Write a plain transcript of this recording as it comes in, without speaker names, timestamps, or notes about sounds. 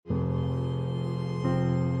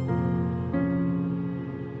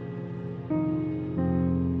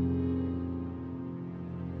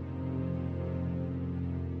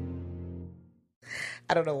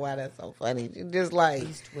I don't know why that's so funny. Just like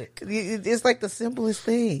it's like the simplest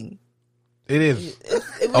thing. It is.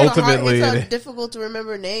 Ultimately, it's a difficult to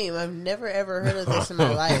remember name. I've never ever heard of this in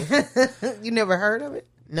my life. You never heard of it?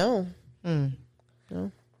 No.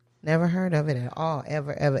 No. Never heard of it at all.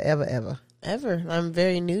 Ever. Ever. I'm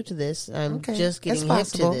very new to this. I'm just getting hip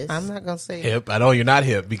to this. I'm not going to say hip. I know you're not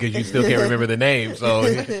hip because you still can't remember the name. So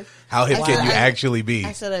how hip can you actually be?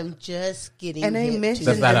 I said I'm just getting and hip.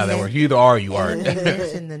 That's not how that works. You either are or you aren't. They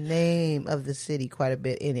mention the name of the city quite a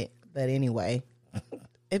bit in it. But anyway.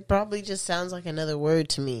 It probably just sounds like another word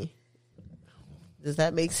to me. Does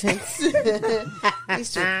that make sense?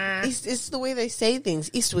 Eastwick. It's the way they say things.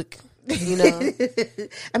 Eastwick. You know,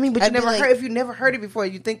 I mean, but if you never heard it before,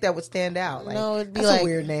 you think that would stand out. Like, no, it'd be that's like a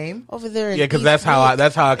weird name over there. Yeah, because that's how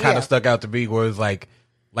it kind of stuck out to me. Where it's like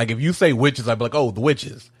if you say witches, I'd be like, oh, the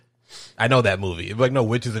witches. I know that movie. It'd be like, no,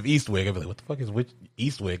 Witches of Eastwick. I'd be like, what the fuck is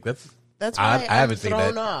Eastwick? That's why I haven't seen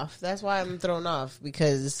that. Off. That's why I'm thrown off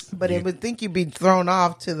because. But it would think you'd be thrown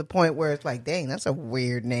off to the point where it's like, dang, that's a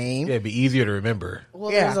weird name. Yeah, it'd be easier to remember.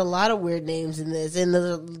 Well, there's a lot of weird names in this, and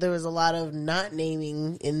there was a lot of not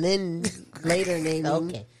naming and then later naming.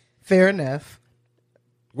 Okay, fair enough.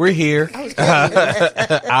 We're here,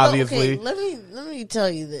 obviously. Okay, let me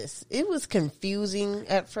tell you this. It was confusing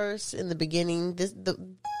at first in the beginning.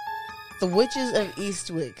 The Witches of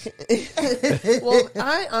Eastwick. Well,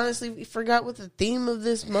 I honestly forgot what the theme of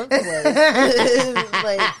this month was.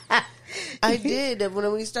 Like, I did.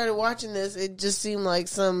 When we started watching this, it just seemed like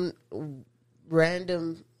some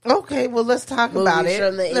random. Okay, well, let's talk about it.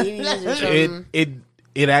 From the 80s or something.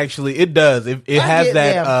 It actually does. It has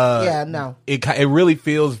that. Yeah, no. It really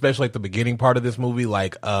feels, especially like the beginning part of this movie,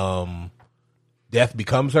 like Death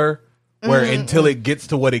Becomes Her. Where until it gets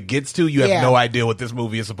to what it gets to, you have no idea what this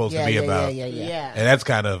movie is supposed to be about. Yeah. And that's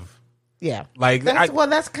kind of like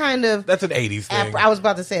that's kind of that's an 80s thing. I was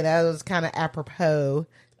about to say that was kind of apropos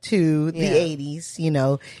to the 80s, you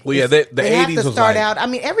know. Well, yeah, the 80s have to was start like, out. I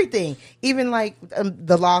mean, everything, even like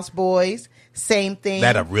the Lost Boys, same thing.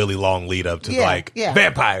 That a really long lead up to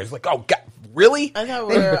vampires. Like, oh god, really? I thought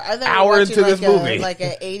we're hour into this movie, like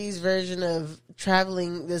an 80s version of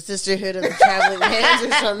the Sisterhood of the Traveling Hands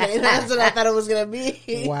or something. That's what I thought it was going to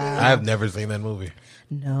be. Wow. I've never seen that movie.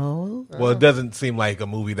 No. Well, it doesn't seem like a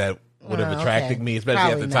movie that would have attracted me, especially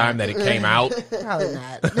Probably at the time that it came out. Probably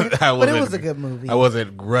not. But it was a good movie. I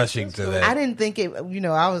wasn't rushing to that. I didn't think it, I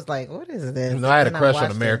was like, what is this? No, I had a crush on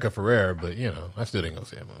America Ferrera, but, I still didn't go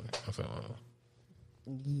see that movie. I said,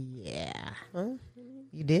 yeah. Huh?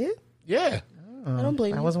 You did? Yeah. Oh, I don't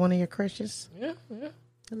blame him. That was one of your crushes? Yeah. I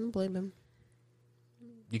don't blame him.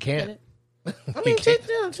 You can't. I mean,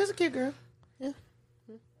 she's a cute girl. Yeah.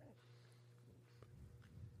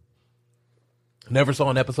 Never saw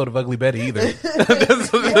an episode of Ugly Betty either.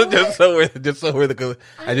 just so we're the.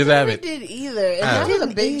 I just haven't. Did either. And that was a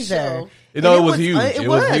big show. It was huge. It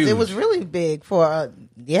was huge. It was really big for.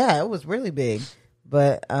 It was really big.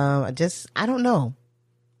 But I don't know.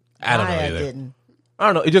 I don't know either. I didn't. I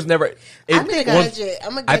don't know. It just never. I'm gonna catch it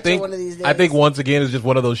one of these days. I think once again it's just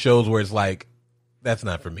one of those shows where it's like, that's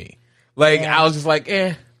not for me. Like I was just like,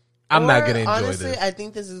 I'm not gonna enjoy honestly, this. I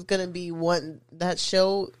think this is gonna be that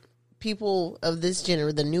show. People of this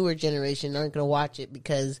the newer generation, aren't gonna watch it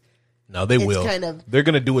because they will. They're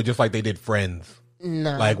gonna do it just like they did Friends.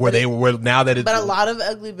 No, like where they were now that it's. But a lot of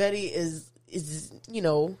Ugly Betty is kind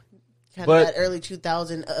of that early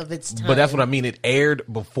 2000 of its time. But that's what I mean. It aired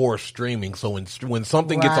before streaming. So when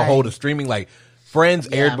something gets a hold of streaming, like Friends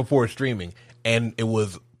aired before streaming, and it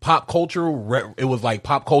was pop culture. It was like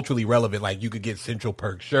pop culturally relevant. Like you could get Central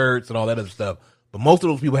Perk shirts and all that other stuff. But most of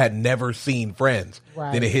those people had never seen Friends.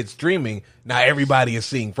 Right. Then it hit streaming. Now everybody is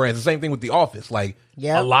seeing Friends. The same thing with The Office. Like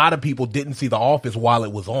a lot of people didn't see The Office while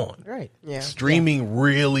it was on. Right. Yeah. Streaming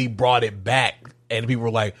really brought it back, and people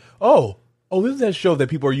were like, "Oh, this is that show that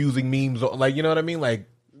people are using memes on." Like, you know what I mean? Like,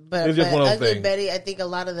 it's just one of those Ugly things. Betty, I think a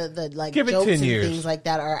lot of the like Give jokes and things like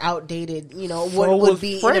that are outdated. What would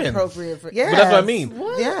be inappropriate for? Yeah, but that's what I mean.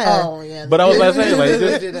 What? Yeah. Oh, yeah. But I was like saying,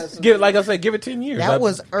 like I said, give it 10 years. That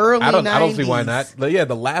was early. I don't see why not. But yeah,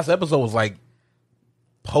 the last episode was like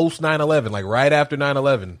post 9/11, like right after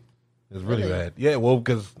 9/11. It was really bad. Yeah, well,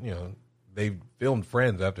 because they filmed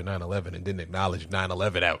Friends after 9/11 and didn't acknowledge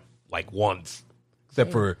 9/11 out like once,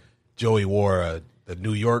 except for Joey wore the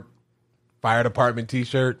New York Fire Department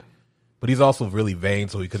T-shirt, but he's also really vain,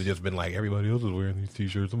 so he could have just been like, everybody else is wearing these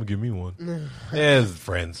T-shirts, I'm gonna give me one. It's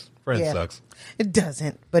Friends. Friends sucks. It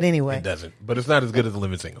doesn't, but anyway. It doesn't, but it's not as good as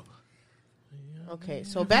Living Single. Okay,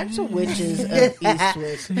 so back to Witches of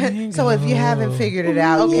Eastwick. So if you haven't figured it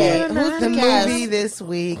out Okay, yet, who's the the cast? movie this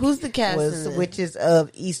week Who's the cast in was this? Witches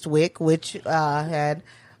of Eastwick, which had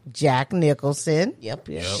Jack Nicholson, Yep.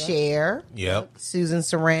 Cher, Yep. Susan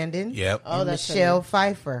Sarandon, Yep. Oh, and that's her Michelle name.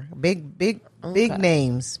 Pfeiffer. Big Okay.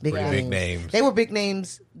 names. Pretty big names. They were big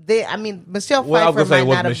names. Michelle Well, I was Pfeiffer gonna say, might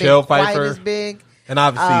was not have Michelle been quite Pfeiffer- as big. And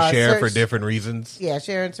obviously Cher for Search- different reasons. Yeah,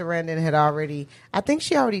 Sharon Sarandon had already. I think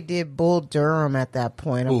she already did Bull Durham at that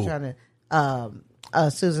point. I'm Ooh. trying to.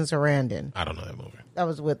 Susan Sarandon. I don't know that movie. That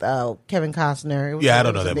was with Kevin Costner. It was, Yeah, I it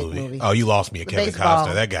don't was know a that big movie. Oh, you lost me at The Kevin baseball-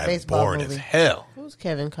 Costner. That guy is baseball boring as movie. hell. Who's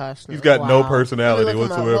Kevin Costner? He's got no Wow. Let me personality look him up.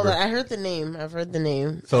 whatsoever. Hold on. I heard the name. I've heard the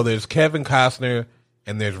name. So there's Kevin Costner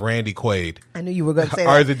and there's Randy Quaid. I knew you were going to say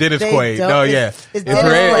Or that. is it Dennis They Quaid? don't- No, yeah. It's It's Dennis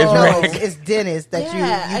Ran- Quaid. it's No, Ran- it's Dennis that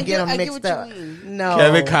Yeah, you I get get- them I get mixed what you up. mean. No.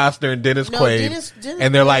 Kevin Costner and Dennis No, Quaid. Dennis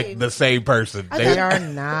And they're Quaid. like the same person. I They- They are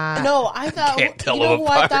not. No, I thought. Can't tell you know them who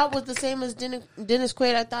I apart. thought was the same as Dennis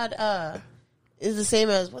Quaid? I thought is the same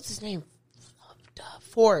as what's his name?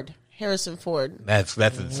 Ford. Harrison Ford. That's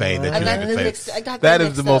insane that I you got even them say. mixed- I got That them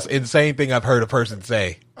is the mixed most up. insane thing I've heard a person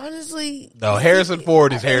say. Honestly, No, Harrison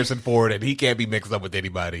Ford is Harrison Ford, and he can't be mixed up with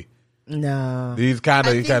anybody. No. He's kind I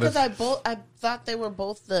of, think kind because of. I thought they were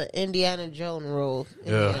both the Indiana Jones role.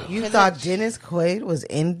 Yeah. You 'Cause thought Dennis Quaid was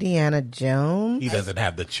Indiana Jones? He doesn't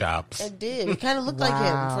have the chops. it did. It kind of looked like him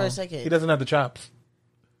Wow. for a He second. doesn't have the chops.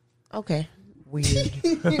 Okay. Weird.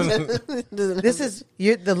 This is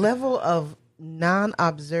the level of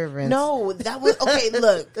non-observance. No, that was okay.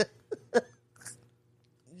 Look,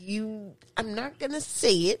 I'm not gonna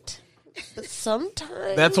say it, but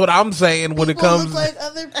sometimes That's what I'm saying when it people comes look like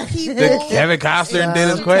other people. to Kevin Costner and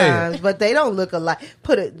Dennis Quaid. Sometimes, but they don't look alike.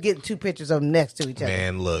 Get two pictures of them next to each other.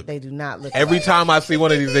 Man, look. They do not look. Every alike. time I see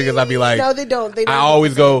one of these niggas, I be like, No, they don't. They don't. I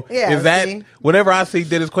always go, Yeah, is that, see? whenever I see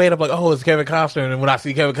Dennis Quaid, I'm like, oh, it's Kevin Costner. And when I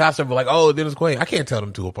see Kevin Costner, I'm like, oh, Dennis Quaid. I can't tell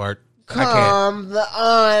them two apart. I can't. Come on.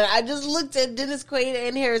 I just looked at Dennis Quaid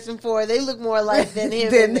and Harrison Ford. They look more alike than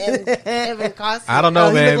him and Kevin Costner. I don't know,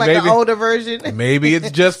 he man. look like Maybe, an older version. maybe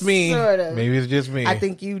it's just me. Sort of. Maybe it's just me. I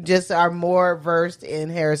think you just are more versed in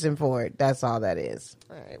Harrison Ford. That's all that is.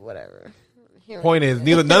 All right, whatever. Point is,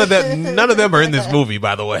 none of them are in this movie,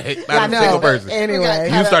 by the way. Not I a know. single person. Anyway,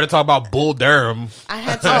 You started talking about Bull Durham. I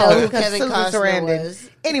had to know who because Kevin Susan Costner Sarandon. was.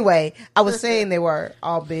 Anyway, I was saying they were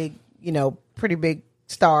all big, pretty big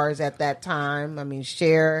stars at that time. I mean,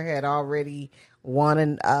 Cher had already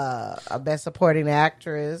won a Best Supporting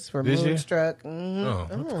Actress for Did she? Moonstruck. Mhm. Oh,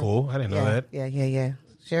 that's cool. I didn't know Yeah, that. yeah.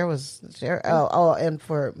 Cher. Oh, and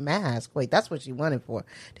for Mask. Wait, that's what she won it for.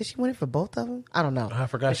 Did she win it for both of them? I don't know. I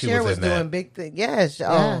forgot But she Cher was in that. doing big things. Yes.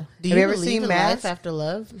 Yeah. Oh, Do have you ever believe seen in Mask? life after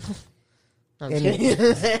love? I'm And- kidding.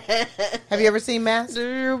 Have you ever seen Mask?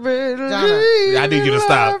 I need you to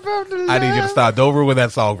stop. I need you to stop. Don't ruin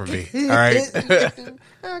that song for me. All right.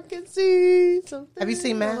 I can see something. Have you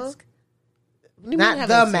seen Mask? What do you mean Not haven't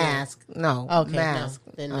The seen it? Mask. No. Okay, Mask.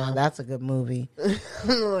 no. Then Oh, no. that's a good movie. I'm like,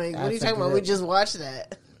 what are you That's a talking about? We good- just watched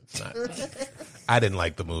that. I didn't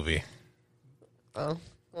like the movie. Oh,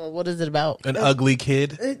 well, what is it about? An ugly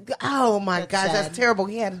kid. Oh my That's gosh, sad. that's terrible.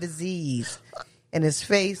 He had a disease in his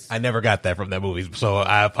face. I never got that from that movie, so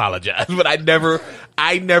I apologize. But I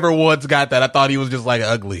never once got that. I thought he was just like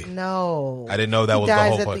ugly. No, I didn't know that he was the dies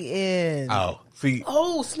whole at point. the end. Oh, see,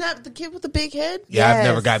 Oh, snap! The kid with the big head. yeah, I've Yes,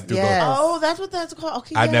 never gotten through yes. both. Oh, that's what that's called.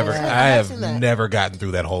 Okay, I yeah, never, yeah, I have seen that. never gotten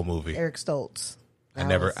through that whole movie. Eric Stoltz. I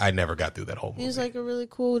never got through that whole He was movie. like a really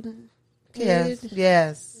cool Yes, kid.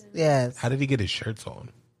 yes. How did he get his shirts on?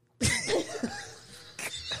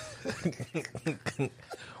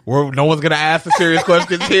 No one's gonna ask the serious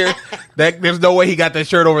questions here. There's no way he got that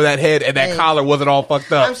shirt over that head and that Hey. collar wasn't all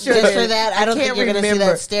fucked up. I'm sure Just there- for that, I don't think can't you're going to see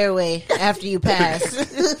remember. that stairway after you pass.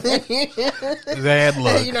 Man,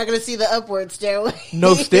 look, You're not going to see the upward stairway.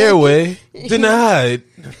 no stairway denied.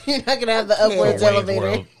 You're not going to have the upwards Wayne's elevator.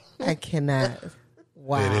 World. I cannot.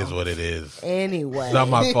 Wow. It is what it is. Anyway, It's not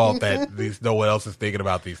my fault that no one else is thinking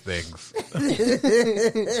about these things.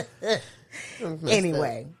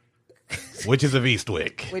 anyway, Witches of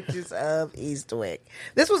Eastwick. Witches of Eastwick.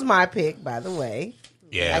 This was my pick, by the way.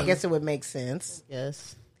 Yeah. I guess it would make sense.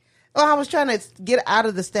 Yes. Well, I was trying to get out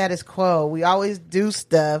of the status quo. We always do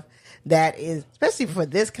stuff that is, especially for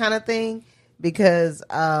this kind of thing, because,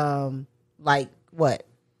 like, what?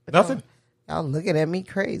 Nothing. Y'all looking at me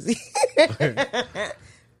crazy.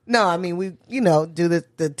 No, I mean, we, do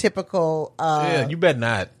the typical, Yeah, you bet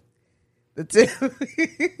not.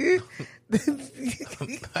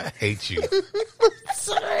 I hate you.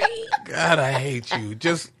 Sorry. God, I hate you.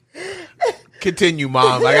 Just continue,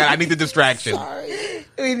 Mom. I need the distraction. Sorry.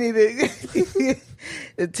 we need to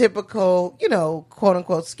the typical, quote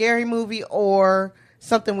unquote scary movie or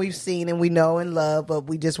something we've seen and we know and love, but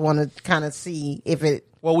we just want to kind of see if it.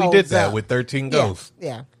 Well, we did holds that up. with 13 Ghosts.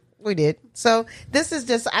 Yeah, we did. So this is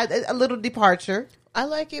just a little departure. I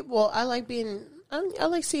like it. Well, I like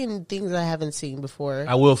seeing things I haven't seen before.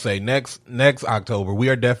 I will say next October we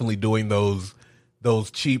are definitely doing those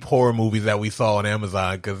cheap horror movies that we saw on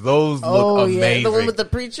Amazon because those look amazing. The one with the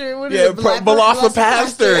preacher. What is Yeah, it? Black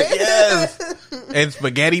Velocipaster. Yes, and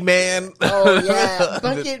Spaghetti Man. Oh yeah,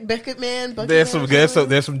 Bucket Man. There's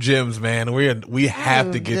some gems, man. We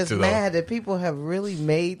have to get just to those. mad that people have really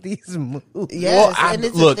made these movies. Yes, and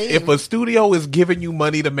it's look, a thing. if a studio is giving you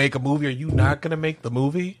money to make a movie, are you not going to make the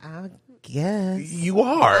movie? I guess. You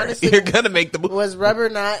are. Honestly, You're going to make the movie. Was Rubber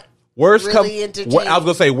not Worst really entertaining? I was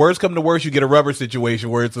gonna say, worst come to worst, you get a Rubber situation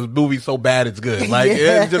where it's a movie so bad it's good. Like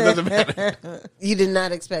it just doesn't matter. You did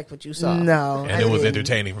not expect what you saw. No, And it was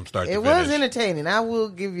entertaining from start to It finish. was entertaining. I will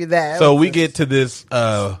give you that. So It was we the get to this.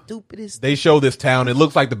 stupidest. They show this town. It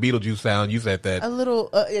looks like the Beetlejuice town. You said that. A little.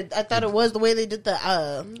 I thought it was the way they did the.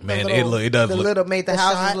 Man, the it does The look. little made the the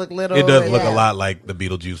houses shot. look little. It does and- look a yeah. lot like the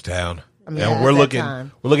Beetlejuice town. I mean, and at we're that looking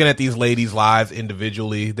time. at these ladies' lives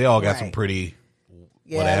individually. They all got some Right. pretty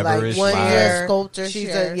Yeah, whatever-ish one lives. year sculptor. She's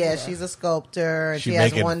a sculptor. And She's she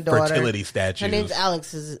has making one daughter. fertility statues. Her name's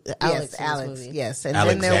Alex. Alex. Yes, in this Alex. movie. Yes, and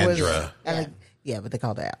then there was Alexandra. yeah, but they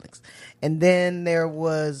called her Alex. And then there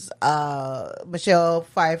was Michelle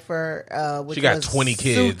Pfeiffer. Which She got was 20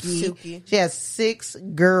 kids. Suki. She has 6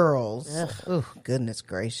 girls. Oh, goodness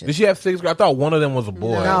gracious! Did she have 6 girls? I thought one of them was a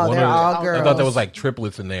boy. No, One they're of all I thought girls. there was like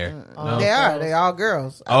triplets in there. No? They are. They all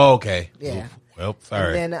girls. Oh, okay. Yeah. Oof. Well,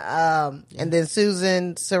 sorry. And then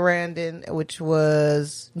Susan Sarandon, which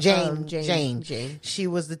was Jane. Jane. She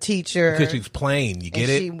was the teacher. Because she's plain. You get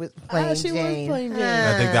and it? She was playing she was Jane. playing Jane.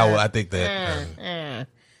 I think that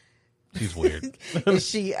she's weird.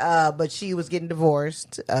 And but she was getting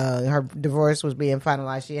divorced. Her divorce was being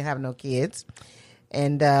finalized. She didn't have no kids,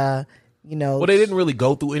 and Well, they didn't really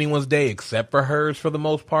go through anyone's day except for hers for the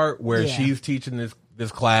most part, where Yeah. she's teaching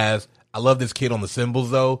this class. I love this kid on the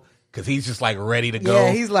symbols though, because he's just like ready to go.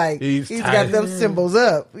 Yeah, he's like he's got tired. them symbols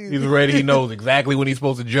up. He's ready. He knows exactly when he's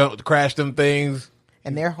supposed to crash them things.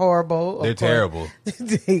 And they're horrible. of They're course. terrible.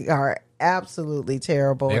 They are absolutely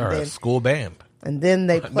terrible. They and are then, a school band. and then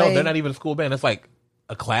they play. No, they're not even a school band. It's like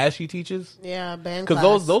a class she teaches. Yeah, band Because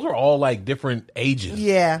class. those are all like different ages.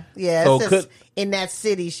 Yeah. So It's just in that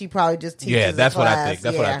city, she probably just teaches. Yeah, that's a what I class. think.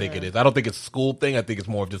 That's what I think it is. I don't think it's a school thing. I think it's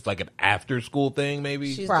more of just like an after school thing,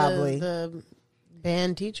 maybe. She's Probably. the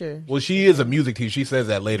band teacher. Well, she is a music teacher. She says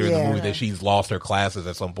that later in the Yeah. movie that she's lost her classes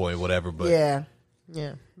at some point, whatever. But Yeah,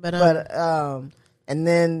 Yeah, but and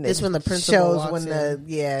then It's it when the principal shows walks when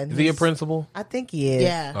in. is he a principal? I think he is.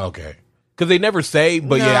 yeah. Okay. Because they never say,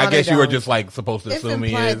 but No, yeah, I they guess you were don't. just like supposed to If assume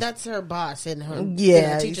he implied, is. that's her boss and her.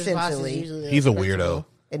 Yeah, the teacher's boss is essentially. usually the He's a principal. weirdo.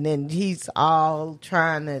 And then he's all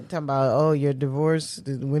trying to talk about, oh, your divorce.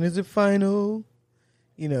 When is it final?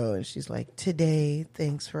 And she's like, today.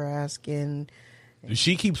 Thanks for asking.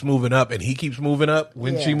 She keeps moving up, and he keeps moving up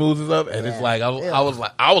when she Yeah. moves up, and it's Yeah. like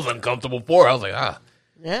I was uncomfortable for her. I was like,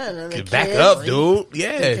 Yeah, and then the get back kids, up, dude. The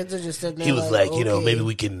Yeah. kids are just sitting there He was like, okay. maybe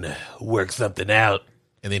we can work something out.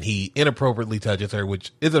 And then he inappropriately touches her,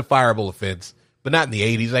 which is a fireable offense, but not in the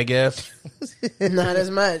 80s, I guess. not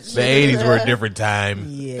as much. The 80s were a different time.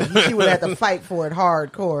 Yeah, she would have to fight for it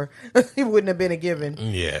hardcore. It wouldn't have been a given.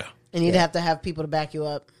 Yeah. and you'd have to have people to back you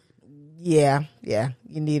up. Yeah.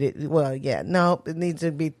 You need it. Well, yeah. No, it needs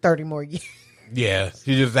to be 30 more years. Yeah.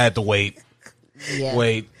 She just had to wait. Yeah,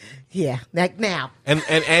 Wait. Yeah, like now. And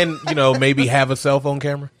maybe have a cell phone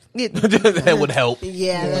camera. It- That would help.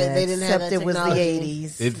 Yeah, they didn't have except that it was the technology.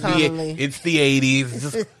 80s. It's the 80s.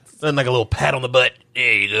 Just something like a little pat on the butt.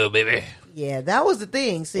 There you go, baby. Yeah, that was the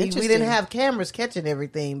thing. See, we Interesting. didn't have cameras catching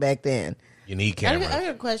everything back then. You need I cameras. got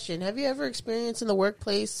a question. Have you ever experienced in the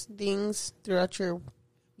workplace things throughout your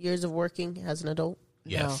years of working as an adult?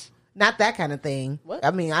 Yes. No, not that kind of thing. What?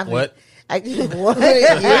 I mean, What? what?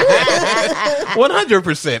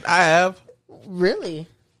 100%. I have. Really?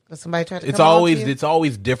 Somebody tried to. It's come on always to you? it's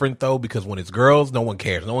always different though, because when it's girls, no one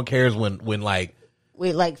cares. No one cares when like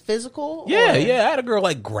Wait, like physical? yeah. or- I had a girl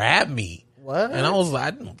like grab me. What? And I was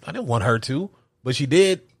like, I didn't want her to, but she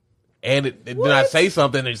did. And then I say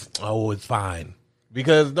something, it's fine.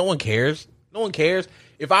 Because no one cares. No one cares.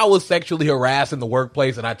 If I was sexually harassed in the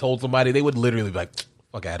workplace and I told somebody, they would literally be like,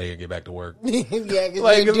 fuck out of here and get back to work. yeah,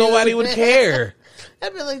 Like, because nobody would care.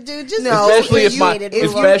 I'd be like, dude, just No, especially if you my waited too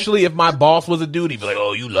long. especially if my boss was a dude, he'd be like,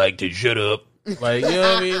 "Oh, you liked it? Shut up!" Like, you know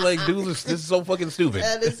what I mean? Like, dudes, this is so fucking stupid.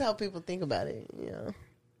 That is how people think about it.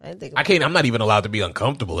 I didn't think. I can't. I'm not even allowed to be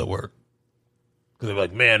uncomfortable at work. Because they're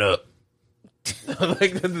like, man up. Like,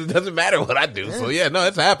 it doesn't matter what I do. So, yeah, no,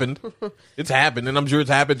 it's happened. It's happened. And I'm sure it's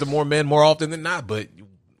happened to more men more often than not. But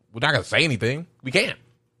we're not going to say anything. We can't.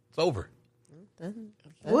 It's over.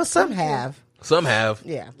 Well, some have. Some have.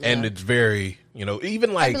 Yeah. And it's very,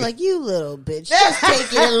 even I'd be like, you little bitch, just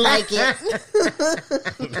take it and like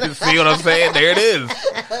it. see what I'm saying? There it is.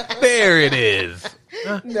 There it is.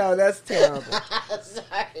 No, that's terrible.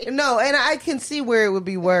 Sorry. No, and I can see where it would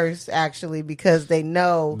be worse, actually, because they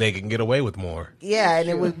know. They can get away with more. Yeah, and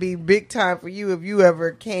it would be big time for you if you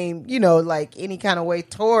ever came, like any kind of way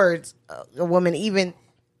towards a woman, even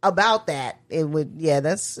about that. It would,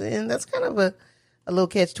 that's kind of a little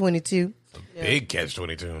catch-22. Big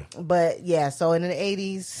catch-22. But yeah, so in the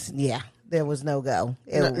 80s, there was no go.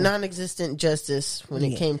 Non-existent justice when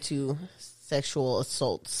it came to sexual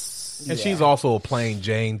assaults. And she's also a plain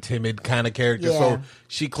Jane, timid kind of character, so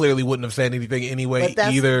she clearly wouldn't have said anything anyway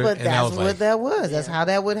either. But and that's what that was. That's how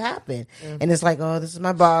that would happen. And it's like, oh, this is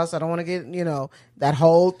my boss. I don't want to get, that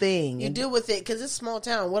whole thing. You deal with it because it's a small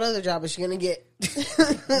town. What other job is she going to get?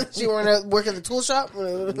 She want to work at the tool shop?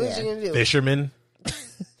 What's she going to do? Fisherman.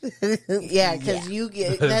 Yeah, because you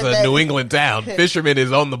get It's a New England town. Fisherman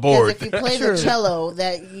is on the board. if you play the cello,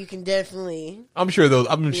 that you can definitely. I'm sure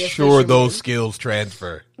those skills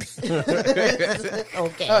transfer.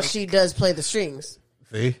 Okay. Oh, she does play the strings.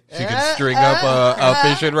 See, she can string up a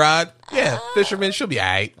fishing rod. Yeah, fisherman, she'll be all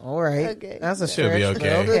right. All right. Okay. That's a She'll be stretch, but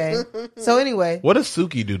okay. okay. So anyway. What does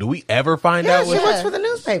Suki do? Do we ever find out She what? works for the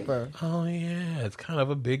newspaper. Oh yeah, it's kind of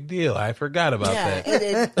a big deal. I forgot about that.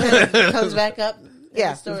 It comes back up.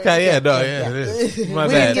 Yeah. Okay, it is. My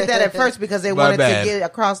We bad. didn't get that at first because they My wanted bad. to get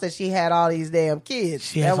across that she had all these damn kids.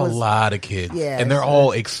 She has a lot of kids, Yeah, and they're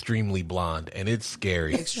all extremely blonde, and it's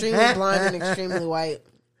scary. Extremely blonde and extremely white.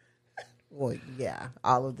 Well, yeah,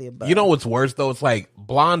 all of the above. You know what's worse though? It's like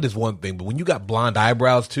blonde is one thing, but when you got blonde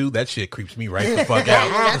eyebrows too, that shit creeps me right the fuck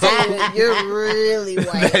out. That's you're really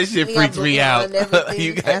white. That shit You freaks got me out. blonde and everything.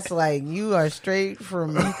 You got- That's like you are straight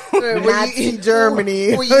from Where Nazi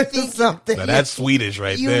Germany where you or think something. Now, that's Swedish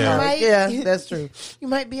right You there. might- Yeah, that's true. You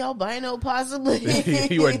might be albino, possibly.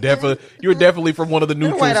 You're definitely from one of the They're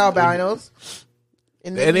neutral white albinos.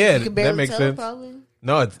 And And yeah, you can barely that makes tell, sense. Probably.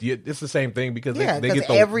 No, it's the same thing because Yeah, they 'cause get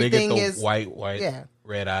the everything is- white yeah.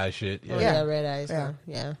 red eye shit. Yeah. Oh, Yeah. yeah, red eyes. Yeah.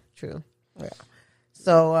 Yeah, true. Yeah.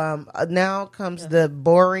 So now comes the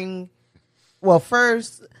boring. Well,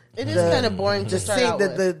 first It is kind of boring to start out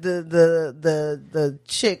with. the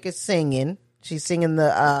chick is singing. She's singing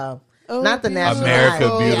the not the national America anthem.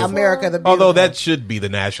 Beautiful. Yeah, America the Beautiful. Although that should be the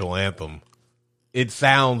national anthem. It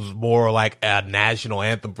sounds more like a national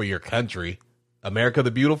anthem for your country. America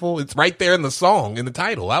the Beautiful. It's right there in the song, in the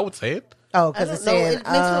title. I would say it. Oh, I because don't it's know. saying It makes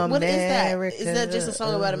what is that? America. Is that just a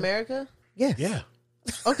song about America? Yes. Yeah.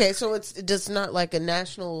 Okay, so it's just not like a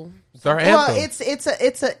national. It's our anthem.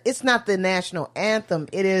 Well, it's not the national anthem.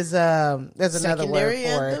 It is there's another word Secondary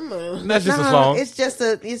for anthem? it. Or And that's just a No, song. It's just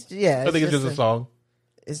a I think it's just a song.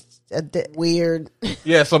 It's weird.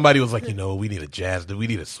 Yeah, somebody was like, we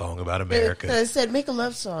need a song about America. I said, make a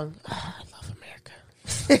love song. Oh, I love America.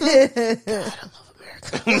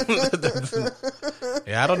 God, I love America.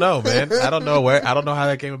 Yeah, I don't know, man. I don't know how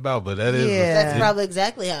that came about, but that is Yeah. That's probably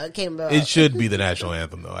exactly how it came about. it should be the national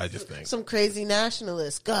anthem though, I just think. Some crazy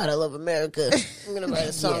nationalist. God, I love America. I'm gonna write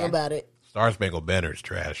a song about it. Star Spangled Banner is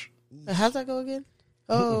trash. How's that go again?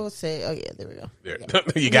 Oh, yeah, there we go. There.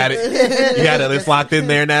 You got it. You got it. It's locked in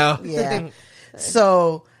there now. yeah.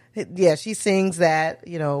 So yeah, she sings that,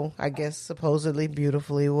 I guess supposedly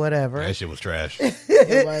beautifully, whatever. That shit was trash.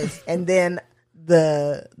 It was. And then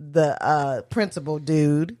the principal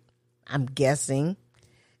dude, I'm guessing,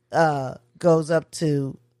 goes up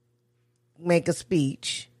to make a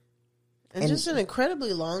speech. And just an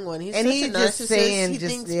incredibly long one. He's And such he's a just narcissist. saying, He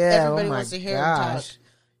just, thinks yeah, everybody oh my wants to hear him talk. gosh.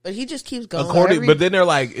 But he just keeps going. But then they're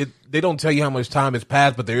like, they don't tell you how much time has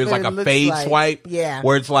passed, but there is But like it a looks fade like- swipe, yeah.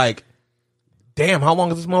 where it's like, damn, how long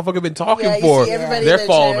has this motherfucker been talking Yeah, you for? see everybody in They're their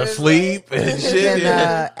falling chairs, asleep and shit. Then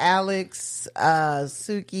Yeah. Alex,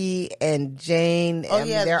 Suki, and Jane, Oh,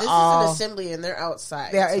 yeah, they're this all... is an assembly and they're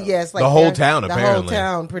outside. They're, so. yes, like The whole they're- town, the apparently. whole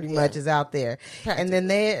town pretty much is out there, and then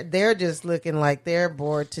they're just looking like they're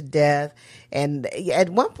bored to death. And at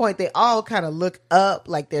one point, they all kind of look up,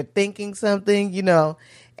 like they're thinking something,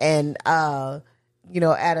 and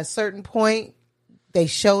at a certain point, they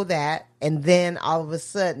show that, and then all of a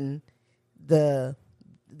sudden,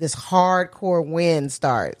 this hardcore wind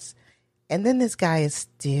starts. And then this guy is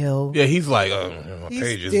still... Yeah, he's like, my He's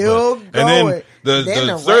pages. still but- going. And then Then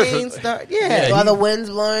the the surface, rain starts. Yeah, While the wind's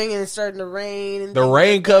blowing and it's starting to rain. And the things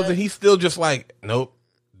rain like comes that. and he's still just like, nope,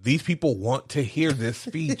 these people want to hear this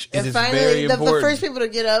speech. It And is finally, very the important. first people to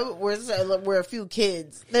get up were a few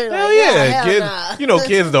kids. They're Hell like, yeah, hell kids. nah. You know,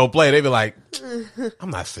 kids don't play. They be like, I'm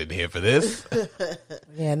not sitting here for this.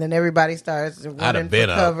 Yeah, and then everybody starts running for been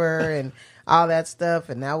up. cover and all that stuff,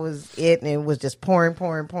 and that was it. And it was just pouring.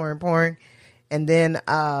 And then,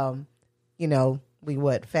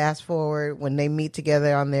 we fast forward when they meet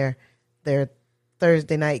together on their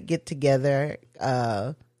Thursday night get together.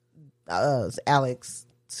 Alex,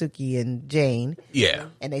 Suki, and Jane. Yeah.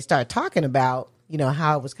 And they start talking about,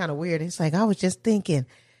 how it was kind of weird. It's like, I was just thinking,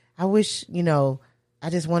 I wish, I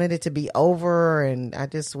just wanted it to be over, and I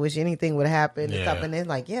just wish anything would happen and Yeah. stuff. And then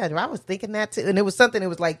like, yeah, I was thinking that too. And it was something, it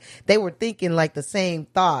was like, they were thinking like the same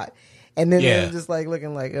thought. And then they Yeah. were just like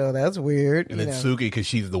looking like, oh, that's weird. And then you know? Suki, because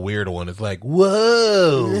she's the weird one, is like,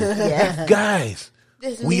 whoa, Yeah. guys,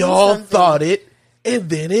 This we means all something. thought it, and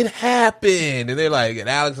then it happened. And they're like, and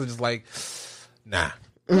Alex is just like, nah.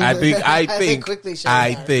 I think quickly shut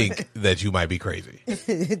it down. think that you might be crazy.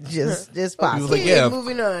 just He was possible. like, yeah.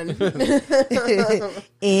 Moving on.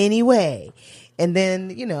 Anyway. And then,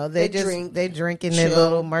 they drinking their chill.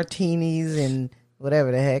 little martinis and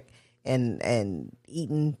whatever the heck, and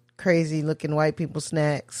eating crazy looking white people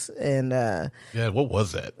snacks. And Yeah, what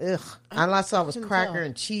was that? all I saw was couldn't cracker tell.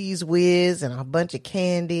 and cheese whiz and a bunch of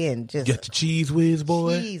candy and just Get your cheese whiz,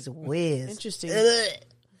 boy. cheese whiz. Interesting.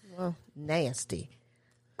 Ugh. Nasty.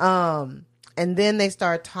 And then they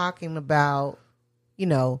start talking about,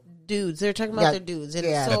 Dudes. They're talking about Yeah, their dudes. And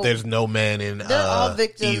yeah. so That there's no man in They're all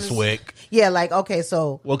victims. Eastwick. yeah, like, okay,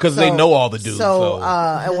 so. Well, 'cause they know all the dudes, so-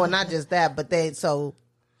 and well, not just that, but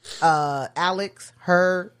Alex,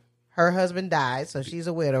 her husband died, so she's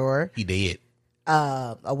a widower. He did.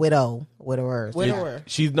 A widower. widower.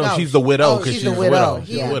 She's No, she's the widow oh, because she's she's the a widow. widow.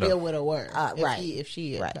 He She's a would be a widow. widower. Right. If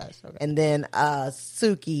she Right. dies. Okay. And then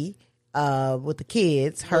Suki, with the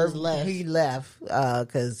kids, Was left. he left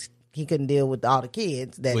because he couldn't deal with all the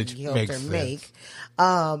kids that Which he helped makes her sense. make.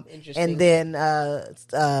 Interesting. And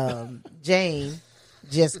then Jane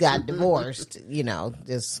just got divorced,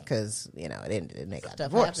 just because it ended and they got Stuff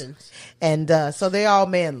divorced. happens. And so they all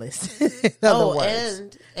manless. In other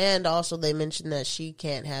words. and also they mentioned that she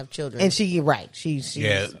can't have children. And she's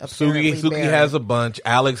Yeah, apparently Suki barren. has a bunch.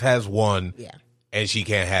 Alex has one. Yeah. And she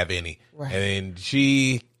can't have any. Right. And then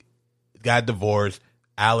she got divorced.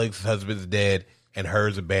 Alex's husband's dead, and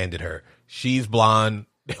hers abandoned her. She's blonde.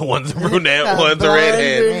 One's a brunette. One's a blonde,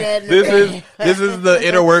 redhead. brunette, This is the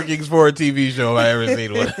inner workings for a TV show I ever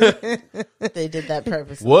seen one. They did that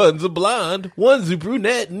purposely. One's a blonde, one's a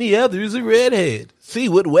brunette, and the other's a redhead. See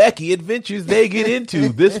what wacky adventures they get into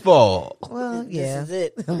this fall. Well, yeah. This is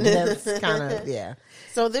it. That's kind of, yeah.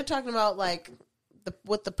 So they're talking about like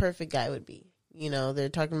what the perfect guy would be. They're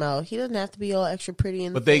talking about he doesn't have to be all extra pretty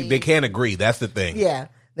in the But they face. can't agree. That's the thing. Yeah.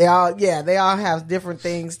 They all have different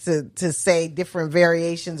things to say, different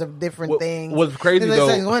variations of different things. What's crazy And they though-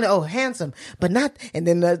 say, one, oh, handsome, but not, and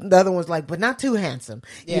then the other one's like, but not too handsome.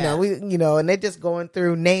 Yeah. And they're just going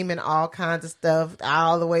through naming all kinds of stuff,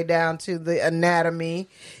 all the way down to the anatomy.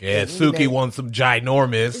 Yeah, And, Suki wants some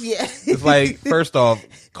ginormous. Yeah. It's like, first off,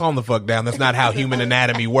 calm the fuck down. That's not how human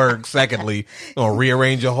anatomy works. Secondly, gonna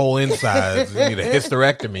rearrange your whole insides. You need a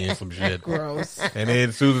hysterectomy and some shit. Gross. And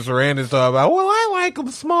then Susan Sarandon's talking about, well, I like them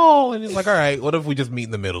small. And he's like, all right, what if we just meet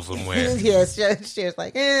in the middle somewhere? Yeah, she was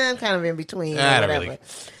like, I'm kind of in between. Or I don't whatever. really-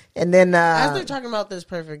 And then, As they're talking about this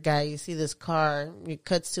perfect guy, you see this car. It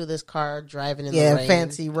cuts to this car driving in the rain.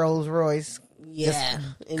 fancy Rolls Royce Yeah,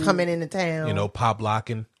 And- coming into town. Pop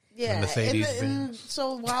locking. Yeah, Mercedes and Benz.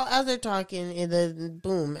 so as they're talking, and then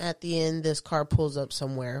boom, at the end, this car pulls up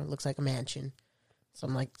somewhere. Looks like a mansion. So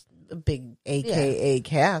I'm like a big, AKA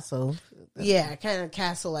Castle. yeah, kind of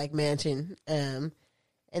castle-like mansion.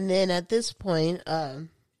 And then at this point,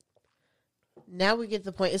 now we get to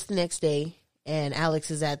the point. It's the next day, and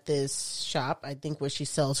Alex is at this shop. I think where she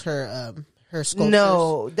sells her sculptures.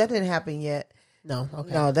 No, that didn't happen yet. No,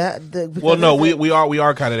 okay. No, Well, no, we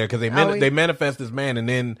are kind of there because Are we? they manifest this man, and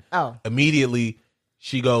then Oh. immediately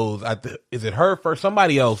she goes. Is it her first?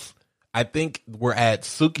 Somebody else? I think we're at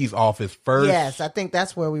Suki's office first. Yes, I think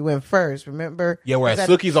that's where we went first. Remember? Yeah, we're Was at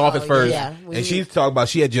that- Suki's office yeah, first, yeah. and she's talking about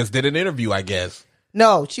she had just did an interview, I guess.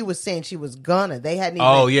 No, she was saying she was gonna. They hadn't even.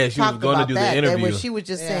 Oh, yeah, she was talked gonna about do the that. interview. She was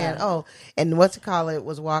just Yeah. saying, "Oh," and what's it called? It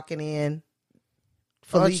was walking in.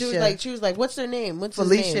 Felicia, she was like, "What's their name? What's his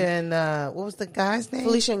Felicia, name?" and what was the guy's name?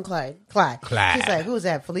 Felicia and Clyde. Clyde. Clyde. She's like, "Who's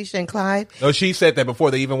that? Felicia and Clyde." No, she said that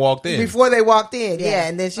before they even walked in. Before they walked in, Yeah. yeah,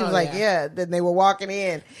 and then she was Oh, like, yeah. "Yeah." Then they were walking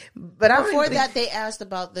in, but I don't Before even that, they asked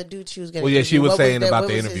about the dude she was going to. Well, yeah, she was saying about what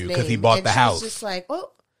the was interview his 'cause he name? bought And the she house. was just like,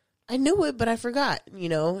 "Oh, I knew it, but I forgot,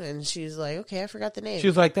 and she's like, okay, I forgot the name. She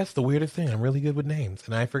was like, that's the weirdest thing. I'm really good with names,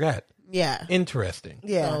 and I forgot. Yeah. Interesting.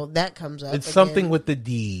 Yeah. So that comes up. It's again. something with the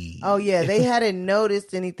D. Oh yeah, they hadn't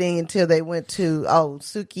noticed anything until they went to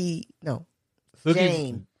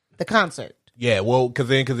Jane, the concert. Yeah, well, because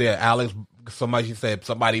Alex, she said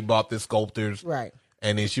somebody bought this sculptor's, Right.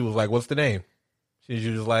 and then she was like, "What's the name?" She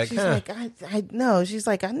was like, She's like, I know. She's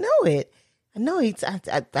like, I know it. I know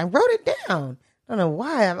I wrote it down. I don't know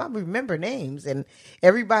why. I remember names, and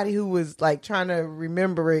everybody who was like trying to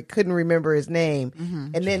remember it couldn't remember his name. Mm-hmm.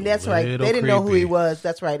 And then that's right. They didn't know who he was.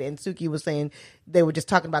 That's right. And Suki was saying they were just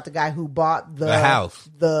talking about the guy who bought the house.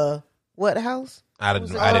 The what house? I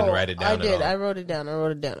didn't write it down. I did. At all. I wrote it down.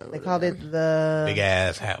 They called it the big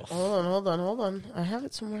ass house. Hold on. I have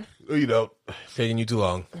it somewhere. Taking you too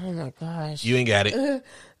long. Oh my gosh. You ain't got it.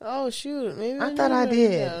 Oh shoot. Maybe I thought I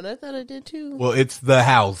did. I thought I did too. Well, it's the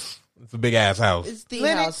house. It's a big ass house. It's the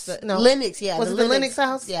Linux? house. No. Linux, yeah. Was it the Linux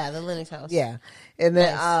house? Yeah, the Linux house. Yeah. And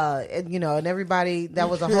then, Nice. and everybody, that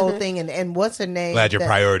was a whole thing. And what's her name? Glad your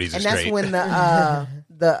priorities are and that's straight. when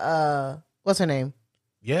what's her name?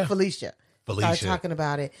 Yeah. Felicia started talking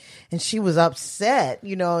about it, and she was upset,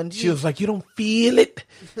 and She was like, "You don't feel it?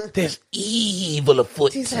 There's evil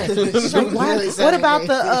afoot." she's like, what about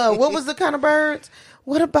the what was the kind of birds?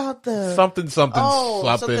 What about the something something owls,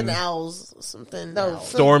 something else.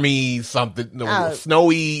 Stormy something,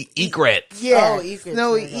 snowy egrets. Yeah, egrets,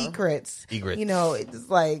 snowy egrets. Egrets. It's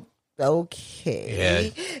like,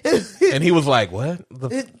 okay. Yeah. And he was like, "What?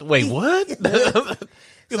 Wait, what?"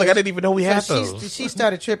 He's like, "I didn't even know we had those." She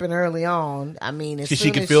started tripping early on. I mean,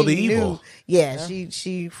 she could feel the evil. Yeah,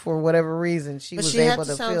 she for whatever reason she was able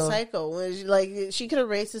to sound feel psycho. She could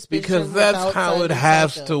erase suspicion because that's how it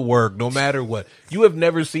has to work. No matter what, you have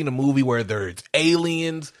never seen a movie where there's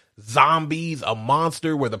aliens, zombies, a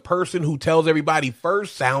monster, where the person who tells everybody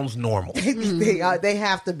first sounds normal. they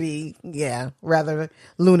have to be, rather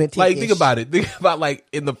lunatic. Like, think about it. Think about, like,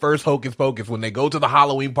 in the first Hocus Pocus, when they go to the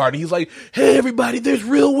Halloween party, he's like, "Hey, everybody, there's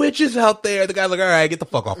real witches out there." The guy's like, "All right, get the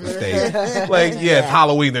fuck off the stage." Like, yeah, it's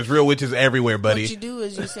Halloween. There's real witches everywhere, buddy. What you do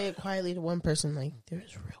is you say it quietly to one person, like,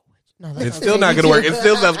 "There's real witches." No, it's still not going to work. It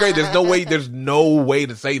still sounds great. There's no way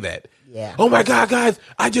to say that. Yeah. Oh my God, guys!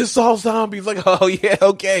 I just saw zombies. Like, oh yeah,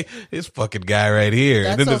 okay, this fucking guy right here,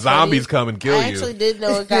 and then the zombies come and kill you. I actually did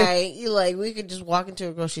know a guy. We could just walk into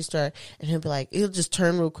a grocery store, and he'll just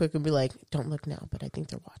turn real quick and be like, "Don't look now, but I think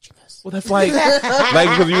they're watching us." Well, that's like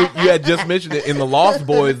because you had just mentioned it in the Lost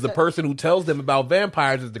Boys. The person who tells them about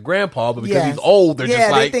vampires is the grandpa, but because he's old, they're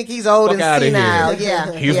just like, they think he's old and senile.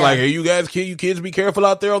 Yeah, he's like, "Hey, you kids, be careful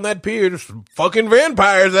out there on that pier. There's some fucking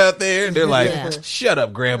vampires out there." And they're like, "Shut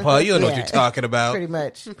up, grandpa. You don't know what you're talking about." Pretty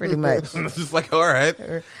much. It's just like, all right.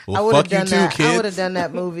 Well, fuck you too, kids. I would have done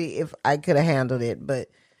that movie if I could have handled it, but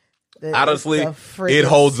honestly, it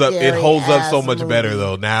holds up. It holds up so much better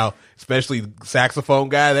though now, especially saxophone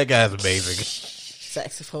guy. That guy's amazing.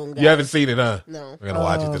 Saxophone guy. You haven't seen it, huh? No. We're gonna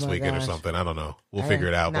watch it this weekend or something. I don't know. We'll figure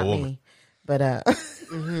it out.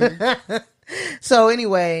 So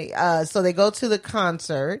anyway, so they go to the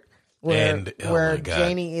concert. Where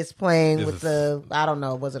Janie is playing with I don't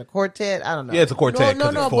know, was it a quartet? I don't know. Yeah, it's a quartet.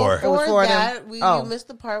 No, four. Before that, you missed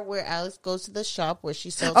the part where Alex goes to the shop where she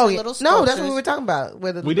sells her little sculptures. No, that's what we were talking about.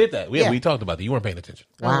 We did that. We talked about that. You weren't paying attention.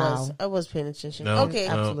 Wow. I was paying attention. No, okay.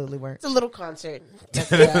 Absolutely weren't. It's a little concert.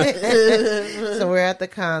 So we're at the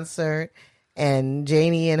concert, and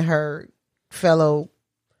Janie and her fellow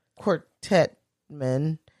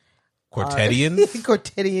quartetmen,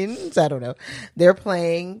 Quartetians, I don't know. They're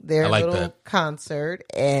playing their little concert,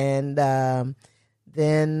 and then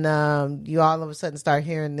you all of a sudden start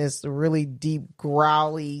hearing this really deep,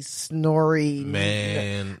 growly, snory,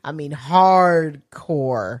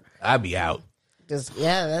 hardcore. I'd be out. That's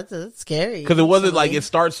scary. Because it wasn't like it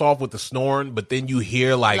starts off with the snoring, but then you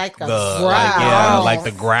hear like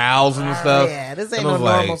the growls and stuff. Yeah, this ain't no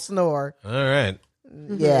normal snore. All right.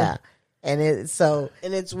 Yeah. And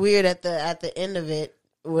it's weird at the end of it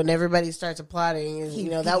when everybody starts applauding,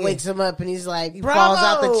 that wakes him up and he's like, he falls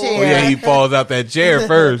out the chair. Oh, yeah, he falls out that chair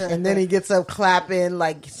first. And then he gets up clapping,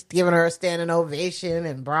 like giving her a standing ovation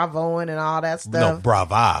and bravoing and all that stuff. No,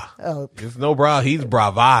 brava. Oh. There's no bra. He's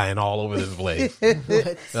bravaing all over this place. I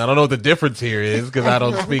don't know what the difference here is because I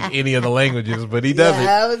don't speak any of the languages, but he does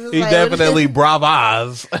it. He definitely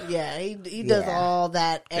bravas. Yeah, he does all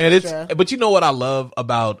that extra. But you know what I love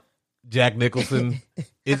about Jack Nicholson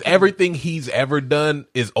is everything he's ever done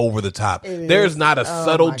is over the top. There's not a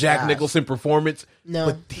subtle Jack Nicholson performance. No,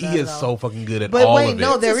 but he is so fucking good at But all wait, of it.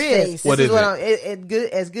 no, there is. What this is what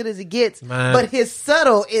as good as it gets. Man. But his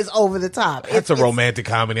subtle is over the top. That's a romantic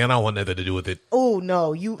comedy. I don't want nothing to do with it. Oh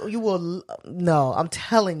no, you will. No, I'm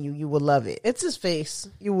telling you, you will love it. It's his face.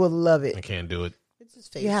 You will love I it. can't do it. It's his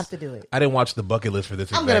face. You have to do it. I didn't watch the bucket list for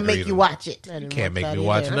this. I'm gonna make reason. you watch it. I didn't Can't watch make that me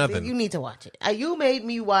watch either. nothing. You need to watch it. You made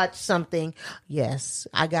me watch something. Yes,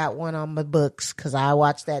 I got one on my books because I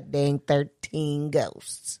watched that dang 13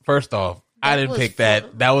 Ghosts. First off, I didn't was pick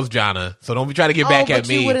that. That was Jonna. So don't be trying to get back but at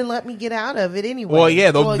me. you wouldn't let me get out of it anyway. Well,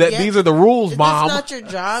 yeah, yeah. these are the rules, Mom. That's not your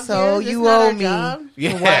job. So dear. you That's not owe our me. job.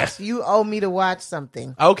 Yeah. To watch. You owe me to watch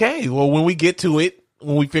something. Okay, well, when we get to it,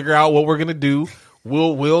 when we figure out what we're gonna do,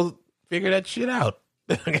 we'll figure that shit out.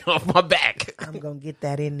 Get off my back. I'm gonna get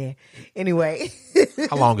that in there anyway.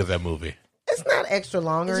 How long is that movie? It's not extra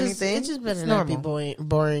long or It's just, anything. it just better It's not be normal.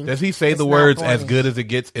 boring. Does he say the not words "as boring. good as it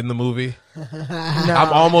gets" in the movie? No,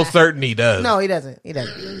 I'm almost certain he does. no, he doesn't. He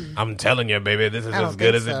doesn't. I'm telling you, baby, this is I don't as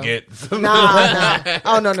good think as so. it gets. Nah.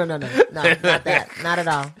 Oh no, not that. Not at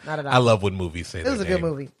all. Not at all. I love when movies say It that. was a good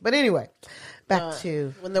movie. But anyway, back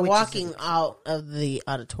to when they're Witches. walking out of the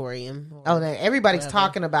auditorium. Oh, no, everybody's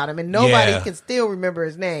talking about him, and nobody Yeah. can still remember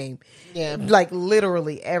his name. Yeah. Like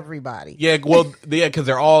literally everybody. Yeah, well, yeah, because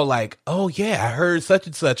they're all like, "Oh yeah, I heard such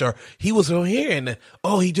and such," or "He was over here," and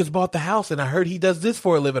 "Oh, he just bought the house," and "I heard he does this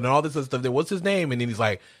for a living," and all this other stuff. Then what's his name? And then he's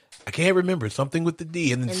like, "I can't remember something with the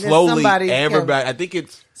D," and then then slowly somebody everybody. I think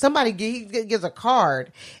it's Somebody he gives a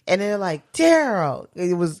card, and they're like Daryl.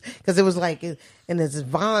 It was because it was like, and it's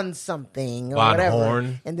Von something or Von whatever.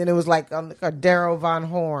 Horn. And then it was like Daryl Von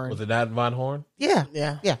Horn. was it not Von Horn? Yeah,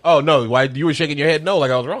 Yeah. yeah, Oh no! Why you were shaking your head? No, like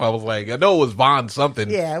I was wrong. I was like, I know it was Von something.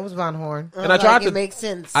 yeah. It was Von Horn. And I tried it to makes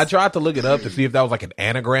sense. I tried to look it up to see if that was like an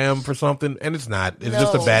anagram for something, and it's not. It's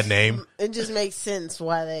just a No. bad name. It just makes sense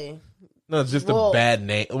why they. No, it's just Well- a bad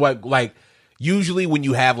name. Like usually when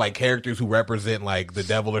you have like characters who represent like the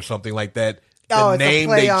devil or something like that, the Oh, it's a name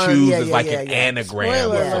play they on- choose yeah, is yeah, like yeah, an yeah. anagram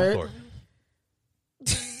Spoiler of some alert. sort.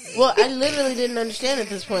 Well, I literally didn't understand at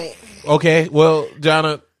this point. Okay, well,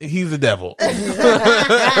 Jonna, he's the devil. I'm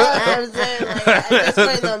saying, like, at this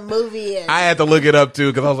point in the movie, and I had to look it up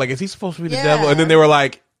too because I was like, is he supposed to be the Yeah. devil? And then they were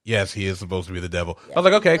like, yes, he is supposed to be the devil. I was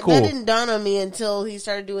like, okay, that cool. didn't dawn on me until he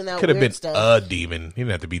started doing that Could have weird been stuff. a demon. He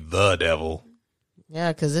didn't have to be the devil.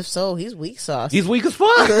 Yeah, because if so, he's weak sauce. He's weak as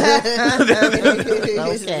fuck. Okay.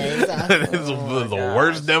 This is the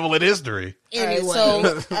worst devil in history. Alright,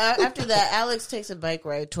 so after that, Alex takes a bike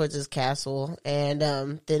ride towards his castle, and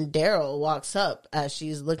then Daryl walks up as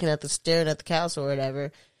she's staring at the castle or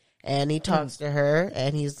whatever, and he talks to her,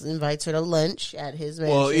 and he invites her to lunch at his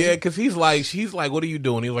mansion. Well, yeah, because she's like, what are you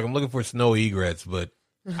doing? He's like, I'm looking for snow egrets, but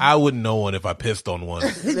I wouldn't know one if I pissed on one.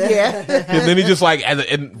 Yeah. And then he just like,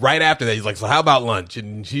 and right after that, he's like, so how about lunch?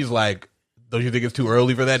 And she's like, don't you think it's too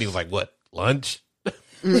early for that? He was like, what, lunch?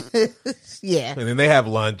 Yeah. And then they have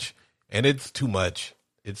lunch, and it's too much.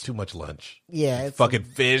 It's too much lunch. Yeah. It's Fucking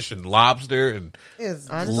fish and lobster and it's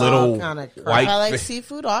little kind of white I like fish.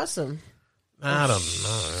 seafood. Awesome. I don't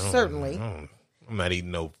know. Certainly. I'm not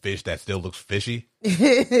eating no fish that still looks fishy.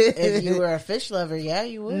 If you were a fish lover, yeah,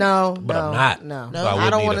 you would. No, But no, I'm not. No, So I I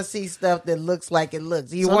wouldn't don't eat want to it. see stuff that looks like it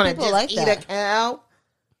looks. You Some want to people just like eat that. a cow?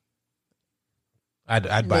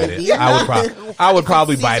 I'd bite Maybe. it. I would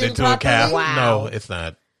probably bite seasoned into a cow. properly? Wow. No, it's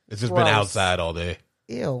not. It's just been Gross. outside all day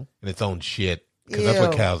Ew, in its own shit. Because that's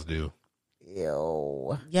what Ew. cows do.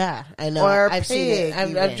 ew. Yeah, I know. Or I've seen pig, it. I've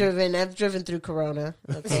even. driven through Corona.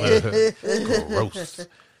 Okay. Gross.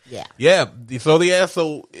 Yeah. Yeah. So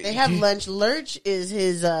They have lunch. Lurch is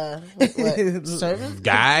his servant,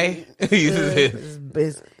 guy.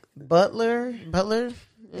 It's butler, butler.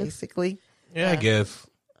 basically. Yeah, I guess.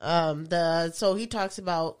 So he talks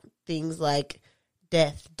about things like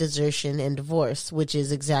death, desertion, and divorce, which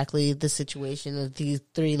is exactly the situation of these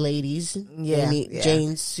three ladies. Yeah, yeah.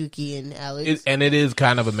 Jane, Suki, and Alex. It is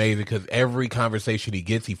kind of amazing because every conversation he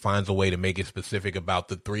gets, he finds a way to make it specific about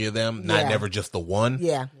the three of them, not Yeah. never just the one.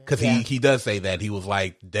 Yeah. Because Yeah. he does say that. He was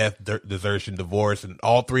like death, desertion, divorce, and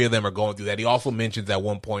all three of them are going through that. He also mentions at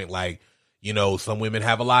one point, like, you know, some women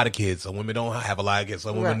have a lot of kids, some women don't have a lot of kids,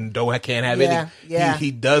 some women can't have Yeah, any. yeah,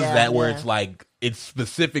 He does yeah, that where yeah. it's like it's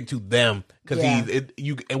specific to them because Yeah.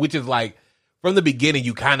 which is like from the beginning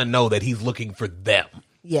you kind of know that he's looking for them.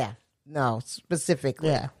 Yeah. No, specifically.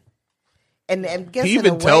 yeah. And guess He in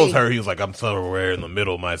even a tells way- her he was like, I'm somewhere in the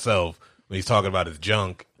middle myself when he's talking about his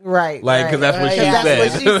junk. Right. Like, 'cause that's what right. she 'Cause said.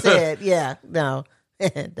 That's what she said. Yeah. No.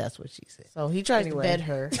 That's what she said. So he tries Anyway. to bed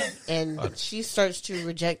her, and she starts to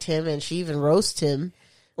reject him, and she even roasts him.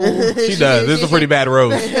 She does. This is a pretty bad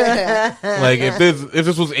roast. Like if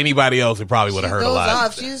this was anybody else, it probably would have hurt a lot.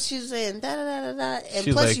 Off. She's saying da da da da da, and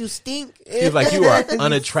She's plus like- you stink. She's like, you are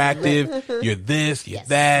unattractive. You're this, you're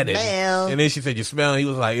that, smell. and then she said, you smell. He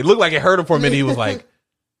was like, it looked like it hurt him for a minute. He was like,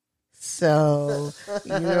 So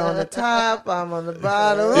you're on the top, I'm on the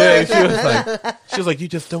bottom. yeah. She was like, you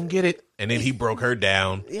just don't get it. And then he broke her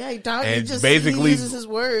down. Yeah, he talks. And He basically- uses his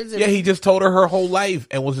words. And Yeah, he just told her whole life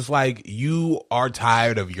and was just like, you are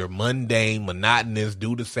tired of your mundane, monotonous,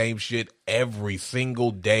 do the same shit every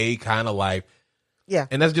single day kind of life. Yeah.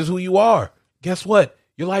 And that's just who you are. Guess what?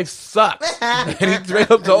 Your life sucks. And he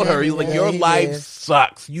straight up told her, he's like, Yeah, your he life did.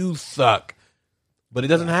 sucks. You suck. But it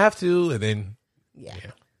doesn't have to. And then, Yeah.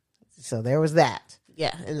 So there was that.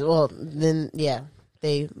 yeah, and well, then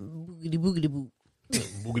they boogity boogity boop.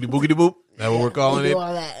 boogity boogity boop. That's what we're calling They it. do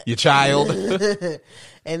all that. Your child.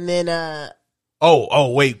 And then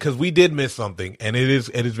Oh, wait, because we did miss something, and it is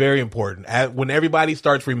very important. When everybody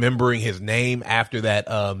starts remembering his name after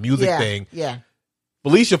that music Yeah. thing, Yeah.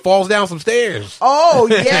 Felicia falls down some stairs. Oh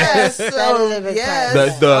yes. That So, is a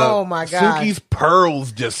yes. The Oh my god. Suki's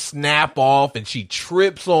pearls just snap off, and she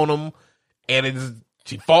trips on them, and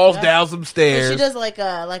she falls down some stairs. she does like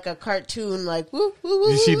a cartoon, like woo woo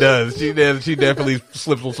woo. She woo. does. She definitely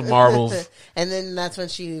slips on some marbles. And then that's when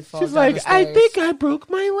she falls. She's down like, the I stairs. think I broke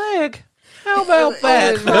my leg. How about Oh,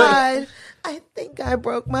 that? God. I think I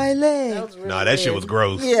broke my leg. That was really No, that shit weird. was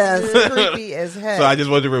gross. Yes, creepy as heck. So I just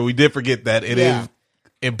wanted to. We did forget that it is Yeah.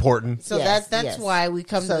 important. So Yes, that's yes. why we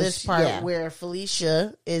come So to this she- part yeah. where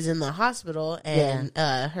Felicia is in the hospital and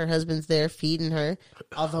her husband's there feeding her,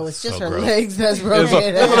 although it's just So her gross. legs that's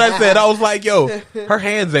broken. That's what I said. I was like, "Yo, her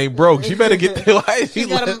hands ain't broke. She better get the like." She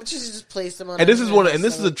got 'em- she just placed them on. And her this is one. hands, And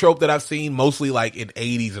this so- is a trope that I've seen mostly like in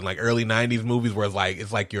 '80s and like early '90s movies, where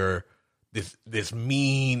it's like you're this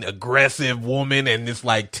mean, aggressive woman and this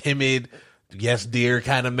like timid, yes dear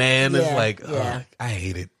kind of man. It's Yeah, like, yeah. I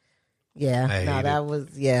hate it yeah. I No, hate that was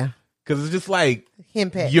because it's just like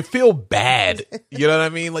him pet. you feel bad. You know what I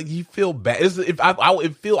mean? Like you feel bad.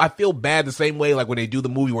 I feel bad the same way like when they do the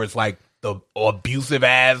movie where it's like the abusive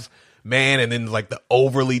ass man and then like the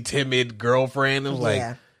overly timid girlfriend. It was like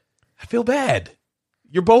yeah. I feel bad.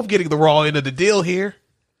 You're both getting the raw end of the deal here.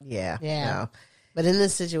 Yeah. Yeah. No. But in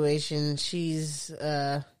this situation, she's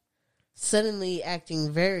suddenly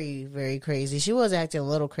acting very, very crazy. She was acting a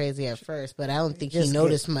little crazy at first, but I don't think he Just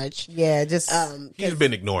noticed much. Yeah, just He's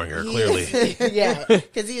been ignoring her clearly. Yeah,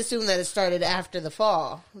 because he assumed that it started after the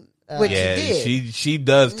fall. which Yeah, she did. she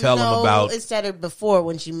does tell him about. It started before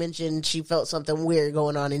when she mentioned she felt something weird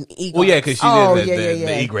going on in egrets. Well, yeah, because she Oh, did yeah, the yeah.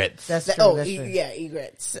 egrets. That's The- true. That's true. yeah,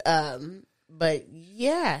 egrets. But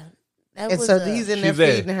yeah, that And was so he's in there She's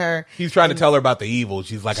there. feeding her. He's trying to tell her about the evil.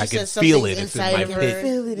 She's like, She I can said feel something it. It's in inside my of her. pit.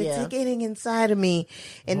 Feel it. It's Yeah. getting inside of me.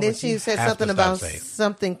 And Oh, then you she said have to something stop about saying.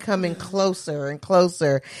 something coming closer and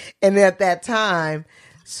closer. And at that time,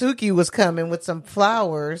 Suki was coming with some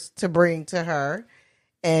flowers to bring to her.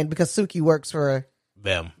 And because Suki works for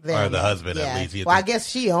Them, them. or the husband Yeah. at least. He- Well, I guess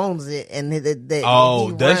she owns it. And oh,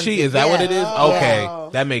 he does runs she? it. Is that what Yeah. it is? Oh. Okay, Yeah.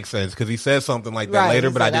 that makes sense because he says something like that Right, later,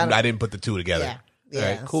 he but I said, didn't. I I didn't put the two together. Yeah. All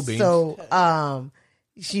right, cool beans. So,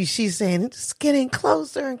 she's saying it's getting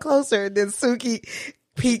closer and closer, and then Suki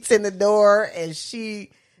peeks in the door, and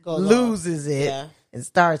she Goes loses it Yeah. and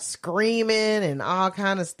starts screaming and all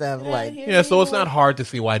kind of stuff. Like, Yeah, so it's not hard to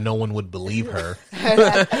see why no one would believe her. When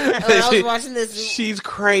I was watching this, She's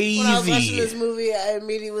when I was watching crazy. this movie, I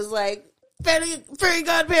immediately was like, "Fairy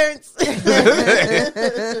godparents."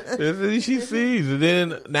 She sees, and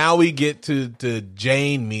then now we get to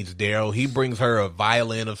Jane meets Daryl. He brings her a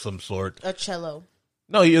violin of some sort. A cello.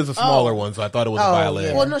 No, he is a smaller Oh. one, so I thought it was a Oh, violin.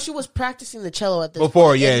 yeah. Well, no, she was practicing the cello at this Before,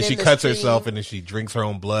 point, yeah, and and then she the cuts string- herself and then she drinks her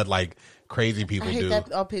own blood like crazy people I hate do.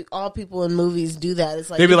 that all people in movies do that. It's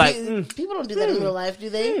like They be like, people don't do that in real life, do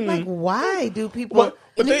they? like, why do people? But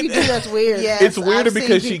And if you do, that's weird. Yeah. it's Yes, weirder I've seen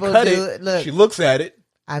because she people cut do it. it. Look. She looks at it.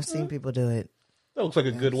 I've seen people do it. That looks like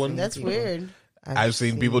a good one. That's weird. I've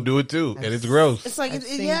seen people do it too, and it's gross. It's like, I've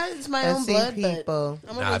seen- yeah, it's my I've own seen blood, people. but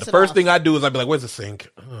I'm gonna Nah, rinse the it first off. thing I do is I'd be like, "Where's the sink?"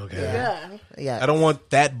 Okay. Yeah. Yeah, I don't want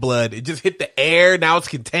that blood. It just hit the air. Now it's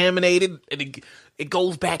contaminated, and it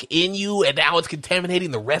goes back in you, and now it's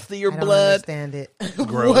contaminating the rest of your I don't blood. understand it.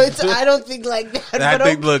 Gross. What? I don't think like that. I but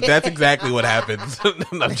think, look, okay. that's exactly what happens.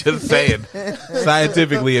 I'm just saying.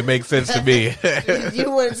 Scientifically, it makes sense to me.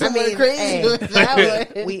 You went somewhere mean, crazy hey. with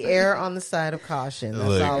that one. We err on the side of caution. That's all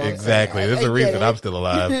Look, I'm exactly. There's I a get reason it. I'm still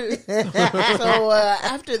alive. So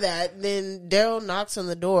after that, then Daryl knocks on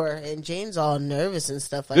the door, and Jane's all nervous and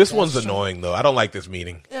stuff like This that. one's annoying, though. I don't like this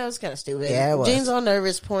meeting. Yeah, it was kind of stupid. Yeah, it was. Jane's all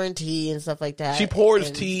nervous, pouring tea and stuff like that. She pours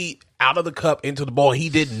And tea out of the cup into the bowl. He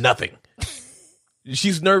did nothing.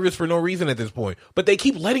 She's nervous for no reason at this point, but they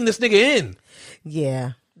keep letting this nigga in.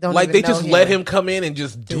 Yeah. Don't Like, even they know just let him come in and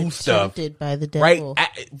just do They're stuff. tempted by the Right? devil.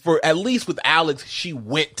 For at least with Alex, she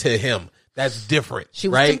went to him. That's different. She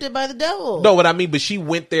was right? tempted by the devil. No, what I mean, but she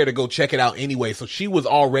went there to go check it out anyway. So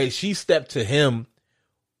she stepped to him,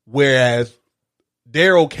 whereas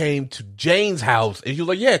Daryl came to Jane's house and she was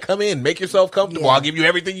like, yeah, come in, make yourself comfortable. Yeah. I'll give you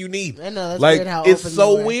everything you need. I know, that's like, weird how it's open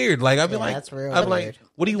so they were. weird. Like, I'd be Yeah, like, that's real I'm weird. like,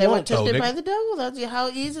 what do you They were want though, tempted nigga? by the devil. That's how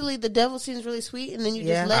easily the devil seems really sweet, and then you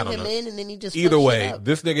Yeah. just I let don't him know. in, and then you just Either fuck way, shit up.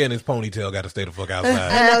 this nigga and his ponytail got to stay the fuck outside.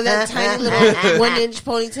 I know that tiny little 1-inch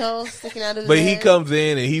ponytail sticking out of his But he head. comes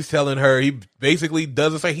in and he's telling her, he basically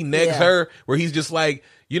doesn't say, he negs Yeah. her, where he's just like,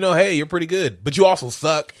 you know, hey, you're pretty good, but you also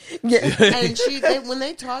suck. Yeah. And when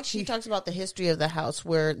they talk, she talks about the history of the house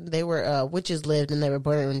where they were witches lived and they were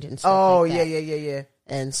burned and stuff. Oh, like that. yeah.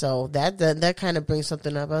 And so that kind of brings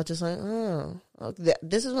something up. I was just like,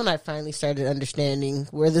 this is when I finally started understanding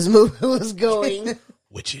where this movie was going.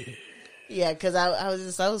 Which is, Yeah, because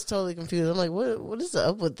I was totally confused. I'm like, what is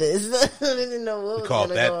up with this? I didn't know what we was call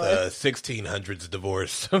going that on. the 1600s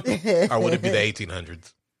divorce. Or would it be the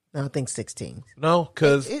 1800s? No, I think 16. No,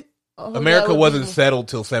 because that America would wasn't be- settled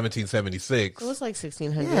till 1776. It was like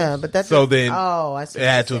 1600. Yeah, but that's So then I see it what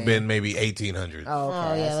had to you're have been maybe 1800s. Oh, okay. Oh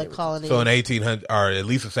I yeah, see like what colony. So an 1800 or at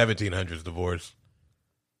least a 1700s divorce.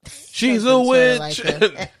 She's a Something witch. sort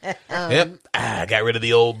of like Yep. I got rid of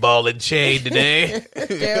the old ball and chain today.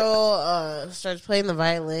 Daryl starts playing the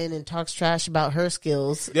violin and talks trash about her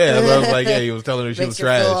skills. Yeah, I was like, yeah, he was telling her she was Makes her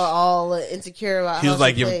feel trash. all insecure about He how was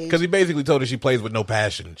like, she plays. because he basically told her she plays with no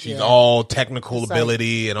passion. She's Yeah. all technical It's like,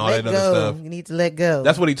 ability and all let that other go. stuff. You need to let go.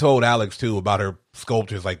 That's what he told Alex too about her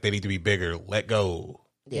sculptures. Like, they need to be bigger. Let go.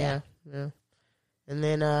 Yeah. And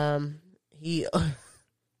then he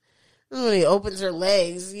when he opens her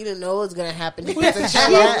legs, you didn't know what was gonna happen. He puts a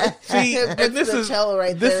cello. See, He and puts this the is cello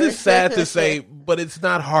right this there. is sad to say, but it's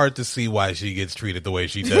not hard to see why she gets treated the way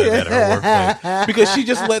she does at her workplace. Because she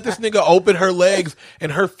just let this nigga open her legs,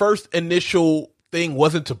 and her first initial thing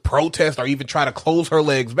wasn't to protest or even try to close her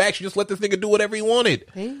legs back. She just let this nigga do whatever he wanted.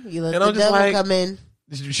 See? You let And the I'm just devil like- come in.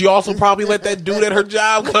 She also probably let that dude at her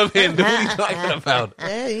job come in. What are you talking about?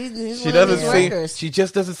 Yeah, he's She one of doesn't his seem. workers. She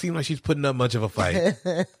just doesn't seem like she's putting up much of a fight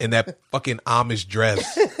in that fucking Amish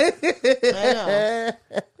dress. I know.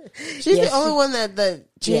 She's Yeah, the only one that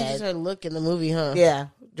changes Yeah. her look in the movie, huh? yeah,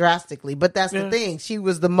 drastically. But that's the thing. She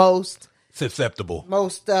was the most, Susceptible,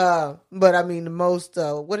 but I mean the most.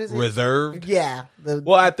 What is it? reserved. Yeah.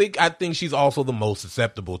 Well, I think she's also the most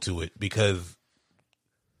susceptible to it because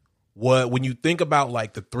when you think about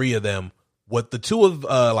like the three of them, what the two of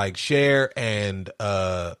like Cher and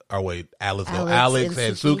Alex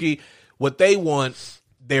and Suki, what they want,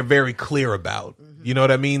 they're very clear about. Mm-hmm. You know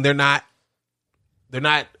what I mean? They're not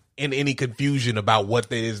in any confusion about what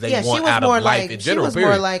it is they yeah, she want was out more of life like in general. she was period.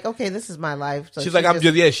 more like, okay, this is my life. So she's she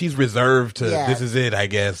like, she's reserved to Yeah. this is it, I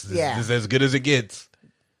guess. Yeah. This is as good as it gets.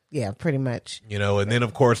 yeah, pretty much. You know, and then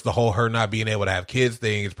of course the whole her not being able to have kids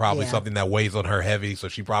thing is probably Yeah. something that weighs on her heavy, so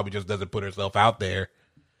she probably just doesn't put herself out there.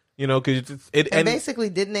 You know, because And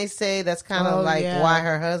basically, didn't they say that's kind of like yeah. why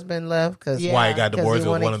her husband left? Because Yeah. why he got divorced was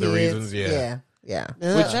wanted one of the kids. reasons. Yeah. Yeah.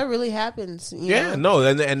 And that really happens. You Yeah, know?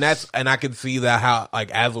 no, and I can see that how like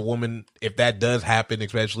as a woman, if that does happen,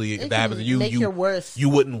 especially if It that happens to can you, make your worth. you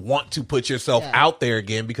wouldn't want to put yourself Yeah. out there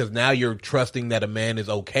again because now you're trusting that a man is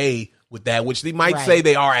okay with that, which they might Right. say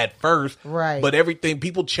they are at first, Right. But everything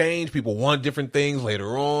people change, people want different things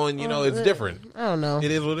later on. You know, it's different. I don't know. It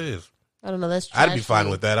is what it is. I don't know. That's trash I'd be to fine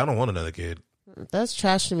me. with that. I don't want another kid. That's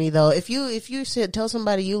trash to me, though. If you tell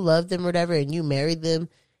somebody you love them or whatever, and you married them,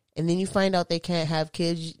 and then you find out they can't have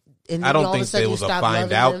kids, and then I don't all of think a sudden it you was a stop find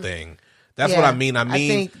loving out them. thing. That's Yeah. what I mean. I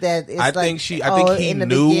think that it's I like, think he in the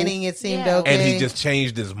knew, beginning it seemed Yeah. okay, and he just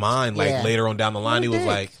changed his mind. Like Yeah. later on down the line, he was dick.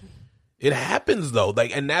 like, "It happens though."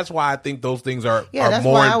 Like, and that's why I think those things are that's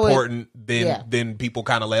more why I would- important Yeah. than people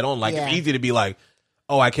kind of let on. Like, Yeah. it's easy to be like,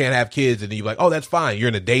 "Oh, I can't have kids," and then you're like, "Oh, that's fine." You're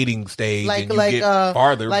in a dating stage, like and you get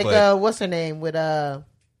farther. like but what's her name with yeah.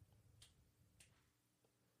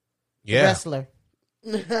 wrestler.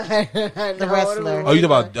 the wrestler. Oh, you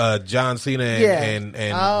talking about John Cena and Yeah.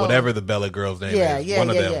 and Oh. whatever the Bella girl's name Yeah, is. yeah, One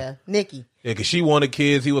yeah, of them. yeah. Nikki. Yeah, because she wanted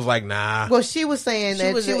kids. He was like, nah. Well, she was saying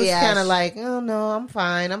that she was kind of like, oh no, I'm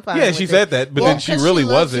fine. Yeah, she said that, but then she really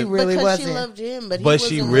wasn't. She really wasn't. She loved him, but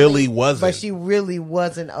she really wasn't. But she really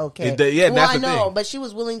wasn't okay. Well, I know, but she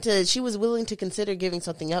was willing to consider giving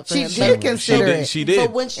something up for him. She did consider it. She did.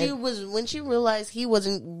 But when she realized he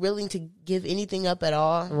wasn't willing to give anything up at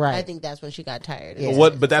all, right. I think that's when she got tired. Yeah.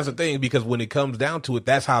 But that's the thing, because when it comes down to it,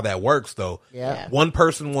 that's how that works, though. Yeah. One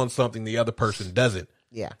person wants something, the other person doesn't.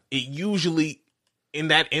 Yeah. It usually, in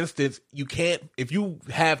that instance, you can't, if you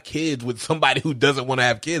have kids with somebody who doesn't want to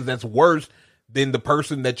have kids, that's worse than the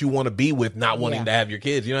person that you want to be with not wanting to have your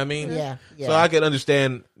kids. You know what I mean? Yeah. So I can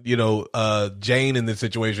understand, Jane in this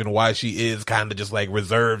situation, why she is kind of just like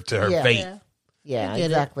reserved to her fate. Yeah,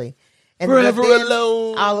 exactly. And Forever then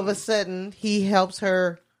alone. All of a sudden, he helps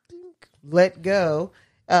her let go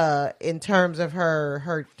in terms of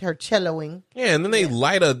her celloing. Yeah, and then they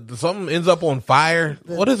light something ends up on fire.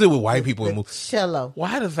 What is it with white people in movies? Cello.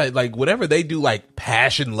 Why does that, like, whatever they do, like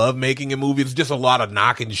passion love making in movies, it's just a lot of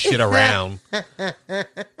knocking shit around.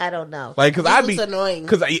 I don't know. Like, because I'd be annoying.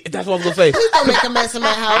 Because that's what I was gonna say. Don't make a mess in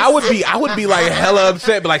my house. I would be like hella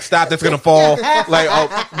upset, but like, stop, that's gonna fall. Like,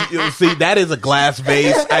 see, that is a glass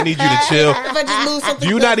vase. I need you to chill. If I just move something,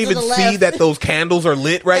 Do you not even see that those candles are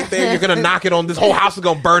lit right there? You're gonna knock it on. This whole house is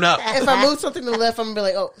gonna burn up. If I move something to the left, I'm gonna be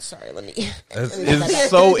like, oh, sorry, let me. It's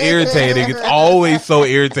so irritating. It's always so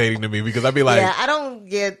irritating to me because I'd be like, I don't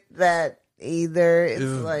get that either. It's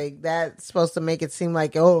like that's supposed to make it seem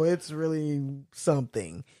like, oh, it's really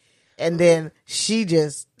something. And then she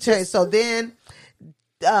just, so then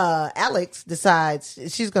Alex decides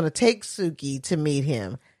she's going to take Suki to meet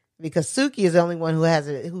him because Suki is the only one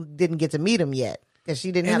who didn't get to meet him yet because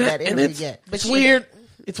she didn't have that interview yet. But it's weird.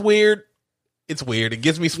 It's weird. It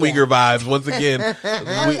gives me Swinger vibes once again.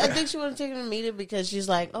 I think she wanted to take him to meet him because she's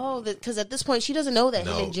like, oh, because at this point she doesn't know that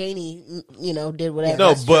him and Janie, did whatever.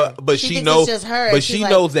 No, but she knows. It's just her, but she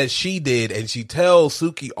knows that she did, and she tells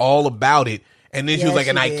Suki all about it. And then she was like,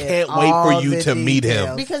 and I can't wait for you to meet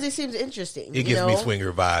him. Because it seems interesting. It gives me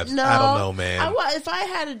Swinger vibes. No, I don't know, man. If I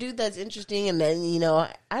had a dude that's interesting and then,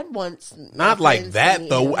 I'd want... Not like that,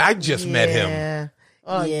 though. I just met him.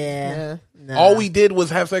 Oh, yeah. Nah. All we did was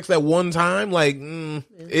have sex that one time. Like,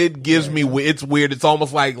 it gives me... It's weird. It's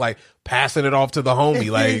almost like passing it off to the homie.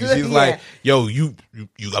 Like, she's like, yo, you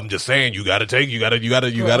I'm just saying, you gotta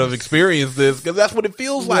experience this. Because that's what it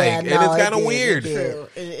feels like. And it's kind of weird.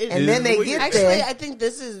 And then they get Actually, I think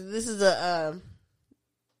this is a...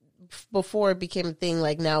 before it became a thing,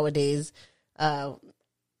 like nowadays,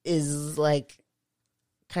 is like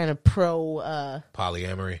kind of pro...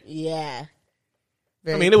 polyamory. Yeah.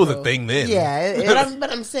 It was a thing then. Yeah,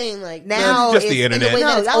 but I'm saying like now just the internet.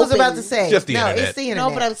 No, I was about to say just the internet. It's the internet.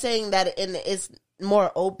 No, but I'm saying that it's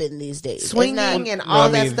more open these days. Swinging and all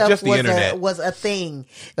that stuff was a thing.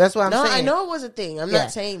 That's what I'm saying. No, I know it was a thing. I'm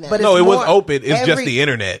not saying that. But no, it was open. It's just the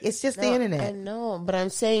internet. It's just the internet. I know, but I'm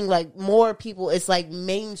saying like more people. It's like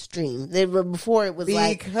mainstream. Before it was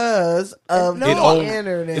because of the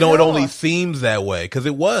internet. It only seems that way because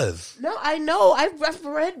it was. No, I know.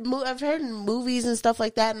 I've heard movies and stuff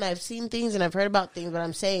like that, and I've seen things and I've heard about things. But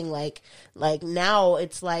I'm saying like now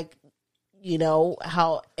it's like.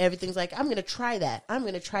 How everything's like, I'm going to try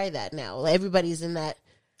that now. Like, everybody's in that.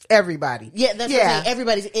 Everybody. Yeah, that's what I'm saying.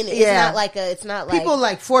 Everybody's in it. Yeah. It's not like. People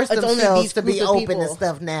force themselves to be open and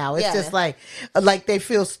stuff now. It's just like they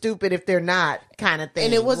feel stupid if they're not kind of thing.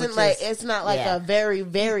 And it wasn't it's not like a very,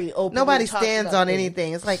 very open. Nobody stands on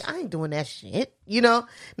anything. It's like, I ain't doing that shit. No.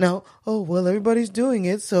 Oh, well, everybody's doing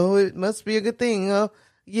it, so it must be a good thing.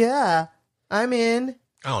 Yeah, I'm in.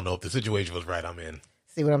 I don't know if the situation was right. I'm in.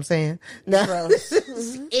 See what I'm saying? No.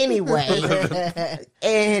 Anyway.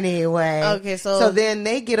 Okay, so then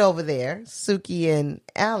they get over there, Suki and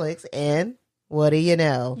Alex, and what do you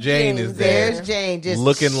know? Jane is there. There's Jane, just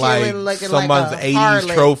looking like someone's like 80s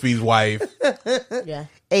harlot. trophies wife. Yeah.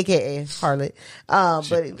 AKA harlot.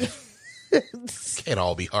 But can't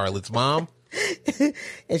all be harlots, Mom.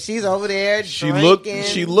 And she's over there. She looked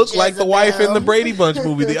like the wife in the Brady Bunch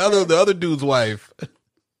movie, the other dude's wife.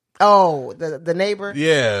 Oh, the neighbor?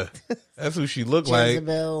 Yeah. That's who she looked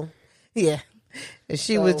Jezebel. like. Yeah. And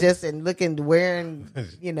she was just wearing,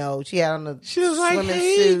 she had on she was like, swimming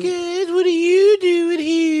hey, suit. kids, what are you doing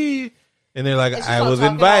here? And they're like, I was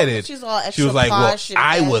invited. She's all extra she was like, well,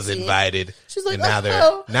 I was invited. She's like, and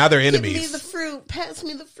now they're enemies. Give me the fruit. Pass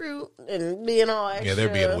me the fruit. And being all extra. Yeah, they're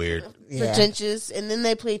being weird. Pretentious. And then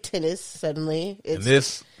they play tennis suddenly. And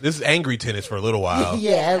this is angry tennis for a little while.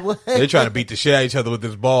 Yeah. They're trying to beat the shit out of each other with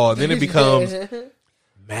this ball. And then it becomes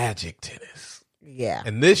magic tennis. Yeah.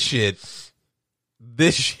 And this shit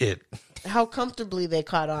how comfortably they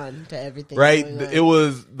caught on to everything. Right? going on. It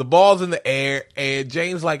was the ball's in the air, and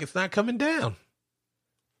Jane's like, it's not coming down.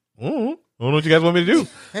 I don't know what you guys want me to do.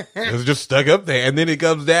 It's just stuck up there, and then it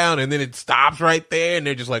comes down, and then it stops right there, and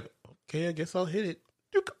they're just like, okay, I guess I'll hit it.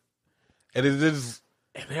 And it is,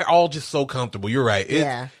 and they're all just so comfortable. You're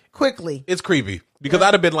right. Quickly. It's creepy because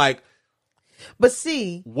I'd have been like, But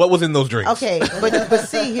see, what was in those drinks? okay, but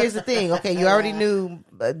see, here's the thing. Okay, you already knew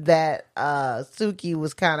that Suki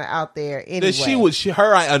was kind of out there anyway.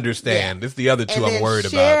 Her I understand. It's the other two And I'm then worried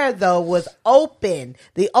Cher, about. though, was open.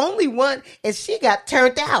 The only one, and she got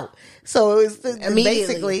turned out. So it was Immediately.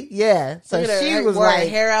 basically, yeah. So Look at her, she her was wore her like,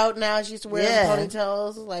 hair out now. She used to wear Yeah.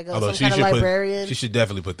 ponytails like Although some kind of librarian. she should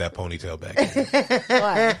definitely put that ponytail back in.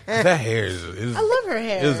 Why? That hair is I love her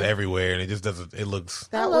hair. it is everywhere, and it just doesn't. It looks.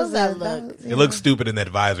 I love that look. It looks stupid in that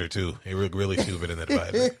visor too. It looked really stupid in that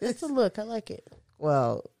visor. It's a look. I like it.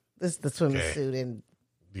 Well, this is the swimming Okay. suit and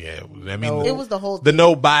Yeah, I mean, It was the whole the thing.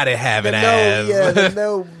 no body having ass.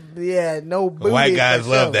 no The white guys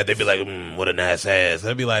love sure. that. They'd be like, "What a nice ass."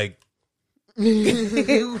 I'd be like, I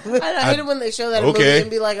hate it when they show that in Okay. movie and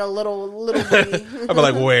be like a little bitty. I'd be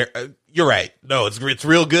like, "Where? You're right. No, it's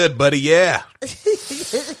real good, buddy. Yeah.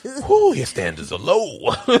 Whew, your standards are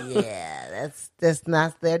low." Yeah, that's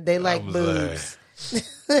not their. They like was boobs.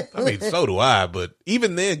 I mean, so do I. But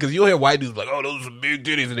even then, because you'll hear white dudes like, "Oh, those are big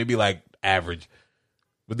titties," and they be like average.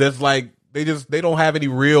 But that's like they don't have any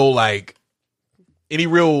real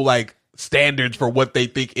standards for what they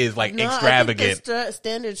think is like No, extravagant. I think the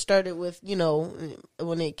standard started with,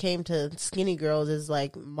 when it came to skinny girls, is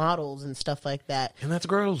like models and stuff like that. And that's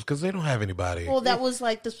girls because they don't have anybody. Well, that was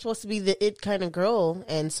like supposed to be the it kind of girl,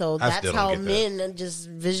 and so I that's still don't how get that. men just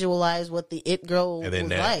visualize what the it girl And then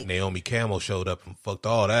was like. Naomi Campbell showed up and fucked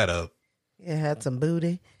all that up. Yeah, had some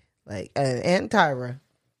booty, like and Tyra,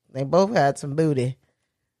 they both had some booty,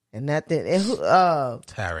 and that did. And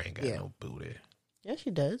Tyra ain't got no booty. Yeah,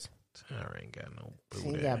 she does. Tyra ain't got no she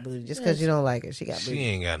booty. got booty. Just because you don't like it, she got She booty.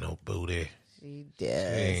 ain't got no booty. She She does.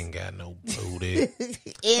 ain't got no booty.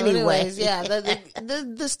 Anyway, Yeah,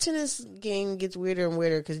 this tennis game gets weirder and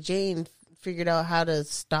weirder because Jane figured out how to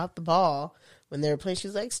stop the ball when they were playing. She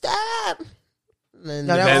was like, "Stop!" And then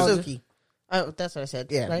no, the that ball was just- Suki. Oh, that's what I said.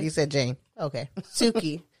 Yeah, right? you said Jane. Okay,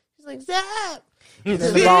 Suki. She's like, "Stop!" And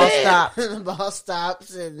then the ball stopped. And the ball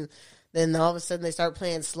stops, and then all of a sudden they start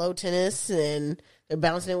playing slow tennis, and they're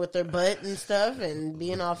bouncing it with their butt and stuff, and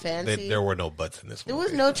being all fancy. There were no butts in this There movie.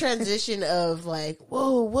 was no transition of like,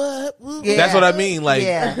 whoa, what? Woo, Yeah. That's what I mean. Like,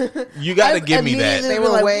 Yeah. you got to I give me that. immediately They were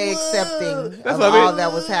were like, way whoa. accepting That's of what I mean. all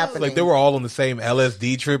that was happening. Like they were all on the same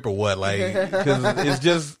LSD trip or what? Like,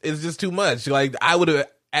 because it's just too much. Like I would have,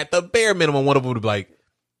 at the bare minimum, one of them would have been like,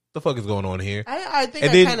 "The fuck is going on here?" I think,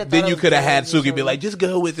 And I kinda then thought you it was could have had Jane Suki be like, "Just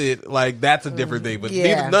go with it." Like that's a different thing. But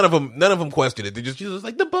Yeah. none of them questioned it. She was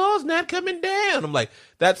like, "The ball's not coming down." I'm like,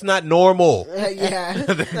 that's not normal. yeah,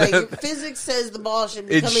 like physics says the ball should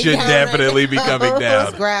be It coming should down definitely right be now. coming down.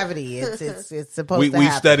 It's gravity. It's supposed We to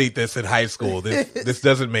happen. studied this in high school. This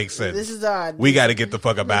doesn't make sense. This is odd. We got to get the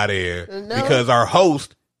fuck up out of here No. because our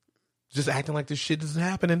host just acting like this shit is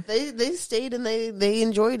happening. They stayed and they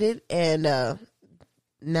enjoyed it, and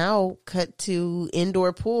now cut to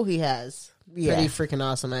indoor pool he has. Yeah. Pretty freaking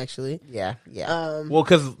awesome, actually. Yeah, yeah. Well,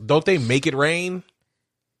 because don't they make it rain?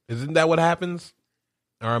 Isn't that what happens?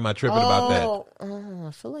 Or am I tripping about that?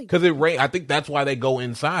 I feel like Because it rain. I think that's why they go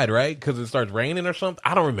inside, right? Because it starts raining or something.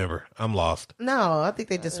 I don't remember. I'm lost. No, I think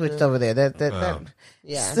they just switched over there. That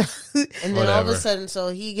yeah. And then all of Whatever. a sudden, so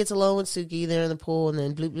he gets alone with Suki. They're in the pool, and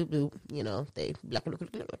then bloop bloop bloop. You know, they bloop, bloop,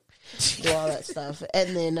 bloop, bloop, do all that stuff,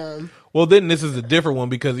 and then Well, then this is a different one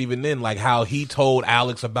because even then, like how he told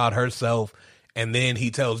Alex about herself, and then he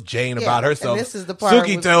tells Jane Yeah, about herself. and this is the part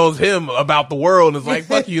Suki with- tells him about the world, and it's like,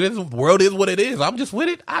 "Fuck you! This world is what it is. I'm just with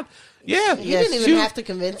it." you didn't even have to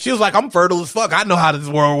convince. She was like, "I'm fertile as fuck. I know how this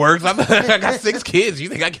world works. I got 6 kids. You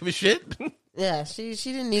think I give a shit?" Yeah, she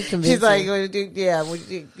didn't need convincing. she's like, yeah.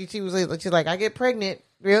 She was like, she's like, I get pregnant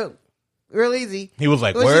real easy. He was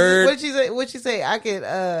like, What "Word." What'd she say? I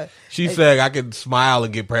could. She said, "I can smile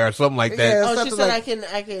and get prayer," or something like that. Yeah. oh, she something said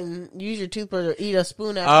like- I can use your toothbrush or eat a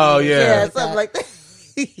spoon after. Oh, you." yeah. Something like that.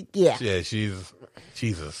 Yeah. Yeah, she's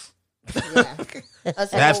Jesus. Yeah.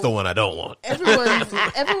 That's the one I don't want.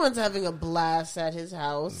 Everyone's having a blast at his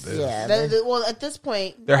house. Yeah. Well, at this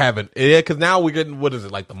point, They're having because now we're getting what is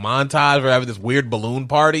it like the montage? We're having this weird balloon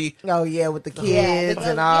party. Oh yeah, with the kids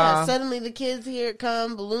and all. yeah, suddenly the kids here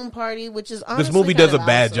come balloon party, which is honestly This movie does a kind of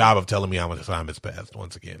bad awesome. job of telling me how much time has passed.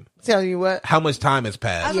 Once again, Tell you what, how much time has I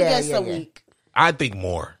passed? would Yeah, guess yeah, a yeah. week. I think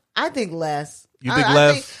more. I think less. You think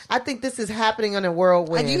less? I think this is happening on a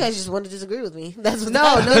whirlwind. You guys just want to disagree with me. That's what No.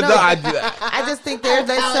 I just think they're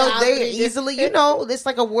easily, it's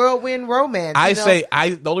like a whirlwind romance.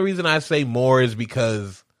 The only reason I say more is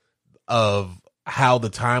because of how the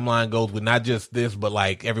timeline goes with not just this, but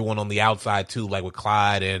like everyone on the outside too, like with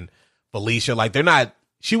Clyde and Felicia. Like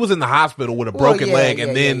she was in the hospital with a broken leg,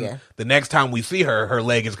 and then the next time we see her, her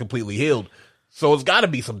leg is completely healed. So it's got to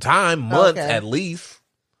be some time, months at least.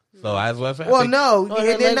 So that's what I said. Well, no,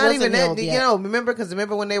 they're not even that.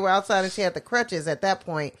 Remember when they were outside and she had the crutches at that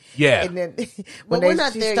point. Yeah. And then we're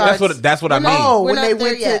not there. That's what I mean. No, when they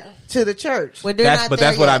went to the church. That's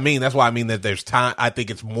what I mean. That's why I mean that there's time. I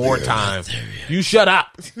think it's more time. You shut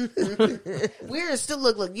up. We're still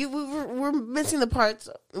look. We're missing the parts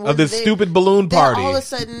of this stupid balloon party. All of a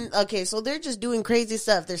sudden, okay, so they're just doing crazy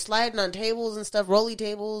stuff. They're sliding on tables and stuff, rolly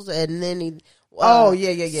tables, and then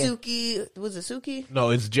Suki, was it Suki?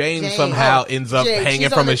 No, it's Jane somehow ends up hanging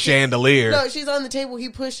from a chandelier. No, she's on the table. He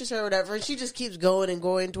pushes her or whatever, and she just keeps going and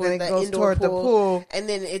going toward the indoor the pool. And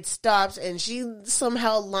then it stops, and she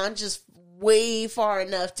somehow launches way far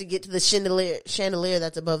enough to get to the chandelier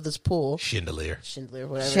that's above this pool. Chandelier,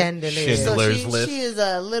 whatever. Chandelier's list. She is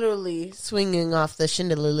literally swinging off the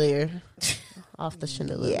chandelier. Off the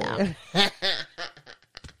chandelier. Yeah.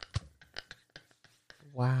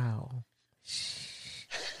 Wow.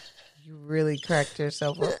 You really cracked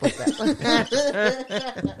yourself up with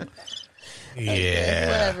that. Yeah.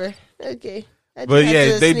 Whatever. Okay. But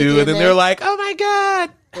yeah, they do. And then they're like, oh my God.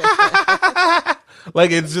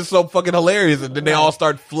 Like, it's just so fucking hilarious. And then they all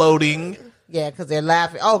start floating. Yeah, because they're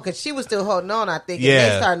laughing. Oh, because she was still holding on, I think. And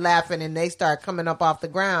they start laughing and they start coming up off the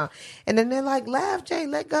ground. And then they're like, laugh, Jay,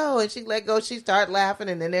 let go. And she let go. She start laughing.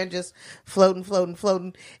 And then they're just floating.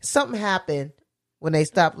 Something happened. When they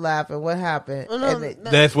stopped laughing, what happened? Oh, no,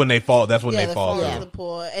 that's when they fall. That's when they fall into the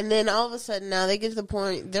pool. And then all of a sudden, now they get to the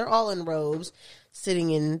point, they're all in robes,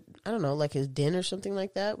 sitting in, I don't know, like his den or something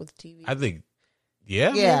like that with TV. I think,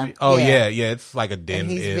 yeah. Maybe? Oh, yeah. It's like a den.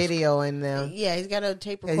 And he's videoing them. Yeah, he's got a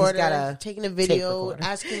tape recorder, taking a video,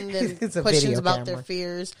 asking them questions about their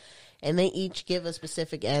fears, and they each give a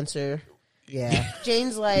specific answer. Yeah.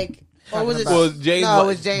 Jane's like, or was it? Well,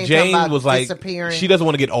 Jane was like, she doesn't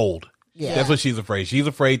want to get old. Yeah. That's what she's afraid. She's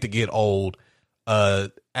afraid to get old.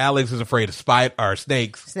 Alex is afraid of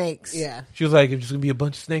snakes. Yeah. She was like, if there's going to be a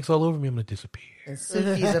bunch of snakes all over me, I'm going to disappear. And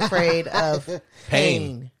Suki's afraid of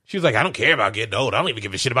pain. She was like, I don't care about getting old. I don't even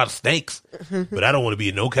give a shit about snakes. But I don't want to be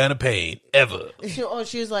in no kind of pain, ever.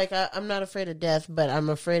 She was like, I'm not afraid of death, but I'm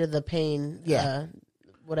afraid of the pain. Yeah.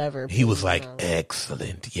 Whatever. He was like,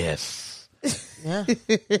 excellent, yes. Yeah.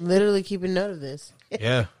 Literally keeping note of this.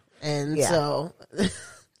 Yeah. And so...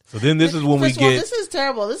 So then this is when we get... this is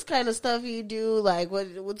terrible. This kind of stuff you do, like,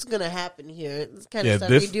 what's going to happen here? This kind of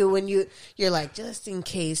stuff you do when you're like, just in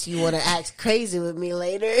case you want to act crazy with me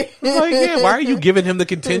later. Like, yeah, why are you giving him the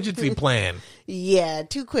contingency plan? Yeah,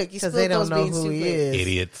 too quick. Because they don't know who he is.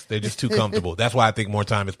 Idiots. They're just too comfortable. That's why I think more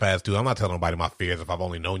time has passed, too. I'm not telling nobody my fears if I've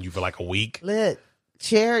only known you for like a week. Look,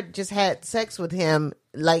 Cher just had sex with him,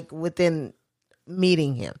 like, within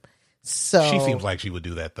meeting him. So she seems like she would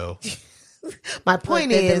do that, though. My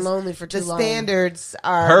point is, been lonely for too long. Standards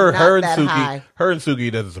are not that high. Her and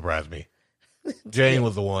Suki doesn't surprise me. Jane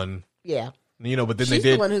was the one. Yeah. But then She's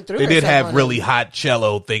they the one who threw did herself have on really him. hot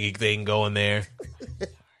cello thing going there.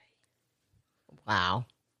 Wow.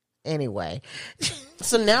 Anyway.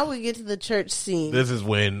 So now we get to the church scene. This is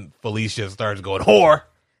when Felicia starts going, whore.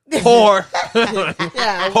 Whore.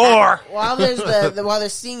 Yeah. Whore. While they're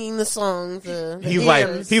singing the songs, he's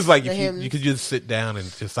like, you could just sit down and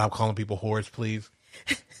just stop calling people whores, please.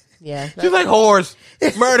 Yeah. She's like, whores,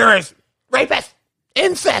 murderers, rapists,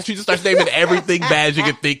 incest. She just starts naming everything bad you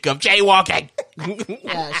can think of. Jaywalking.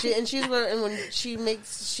 Yeah, when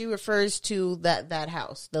she refers to that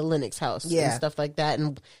house, the Lennox house, and stuff like that,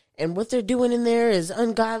 and what they're doing in there is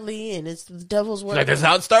ungodly and it's the devil's work. Like, that's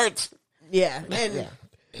how it starts. Yeah, and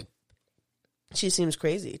she seems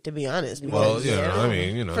crazy, to be honest. Well, I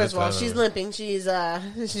mean, First of all, she's limping. She's got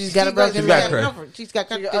a broken leg. She's got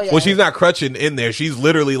well, she's not crutching in there. She's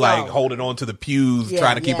literally like holding on to the pews,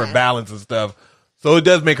 trying to keep her balance and stuff. So it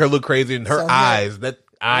does make her look crazy in her eyes. That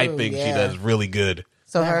I think she does really good.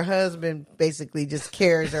 So her husband basically just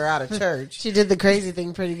carries her out of church. She did the crazy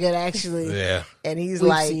thing pretty good, actually. Yeah, and he's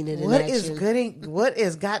like, "What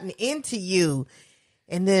is gotten into you?"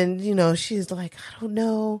 And then, she's like, I don't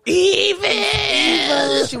know.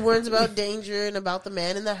 Evil. She warns about danger and about the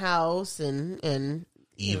man in the house and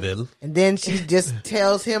evil. And then she just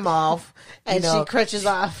tells him off. And she crutches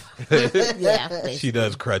off. Yeah. She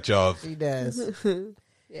does crutch off. She does.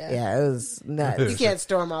 Yeah, it was nuts. You can't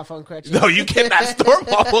storm off on crutches. No, you cannot storm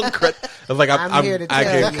off on credit. I was like, I'm here to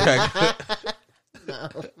tell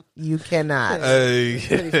you. You cannot.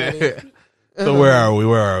 So where are we?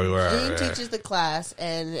 Jean teaches the class,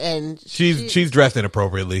 and She's dressed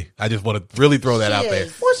inappropriately. I just want to really throw that She out there.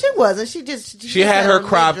 is. Well, she wasn't. She She had her on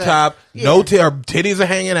crop dress. top. Yeah. No, her titties are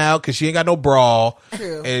hanging out because she ain't got no bra,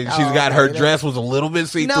 True. and she's got her dress was a little bit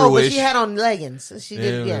see through. No, but she had on leggings. She Yeah,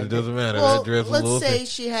 did. Yeah, it doesn't matter. Well, That dress was a let's little say thin.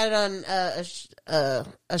 she had on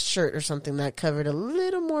a shirt or something that covered a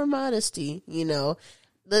little more modesty. You know,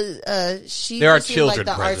 she There are just seemed like children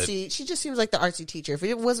the present. artsy. She just seems like the artsy teacher. If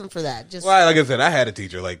it wasn't for that, just Well, like I said, I had a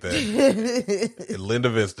teacher like that. In Linda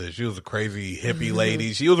Vista. She was a crazy hippie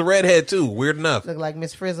lady. She was a redhead too. Weird enough. looked like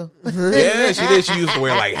Miss Frizzle. Yeah, she did. She used to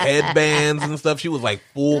wear like headbands and stuff. She was like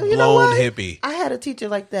full blown You know what? hippie. I had a teacher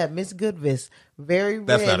like that, Miss Goodvis. Very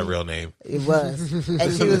That's red. not a real name. It was,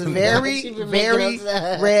 and she was very, She been very making up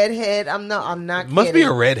that. redhead. I'm not. Must be kidding.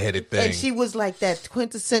 a redheaded thing. And she was like that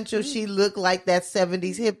quintessential. She looked like that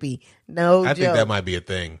 '70s hippie. No I joke. think that might be a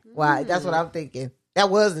thing. Why? That's what I'm thinking. That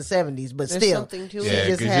was the '70s, but there's still, something to she it. Yeah,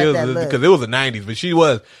 just had that look. because it was the '90s, but she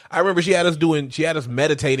was. I remember she had us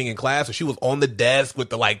meditating in class, so she was on the desk with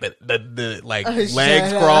the legs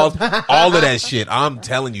shut crossed, all of that shit. I'm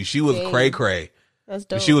telling you, she was Dang. cray cray. That's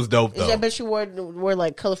dope. She was dope though. I bet she wore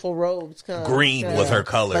like colorful robes. Green was her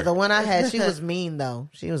color. But the one I had, she was mean though.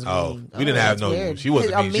 She was Oh, mean. we didn't have that's no. weird. She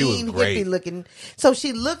wasn't a mean. She was mean great. hippie looking. So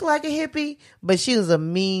she looked like a hippie, but she was a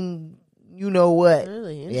mean. You know what?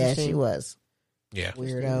 Really Yeah, interesting. she was Yeah,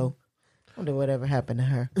 weirdo. I wonder whatever happened to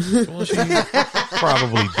her. well, she's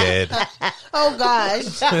probably dead. Oh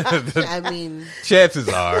gosh. I mean, Chances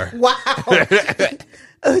are. Wow.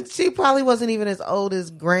 She probably wasn't even as old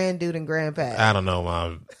as Grand Dude and Grandpa. I don't know,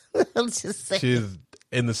 Mom. I'm just saying. She's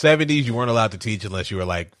in the '70s. You weren't allowed to teach unless you were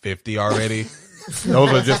like 50 already.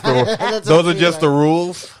 Those are just the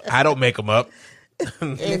rules. I don't make them up.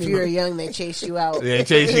 and if you were young, they chased you out. They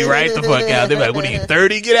chase you right the fuck out. They're like, "What are you,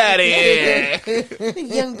 30? Get out of here!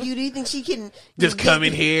 Young beauty, think she can Just come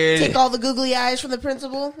in here, take all the googly eyes from the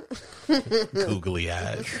principal? googly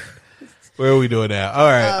eyes." Where are we doing now? All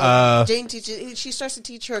right. Jane teaches. She starts to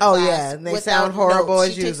teach her. Oh class yeah, and they without sound horrible notes.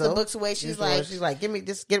 as She takes usual. the books away. She's like,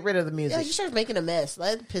 just get rid of the music. yeah, she starts making a mess.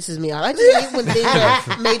 That pisses me off. I just hate when things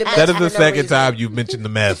are made a mess. That is for the no second reason. time you've mentioned the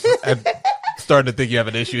mess. I'm starting to think you have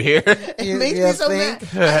an issue here. It makes me so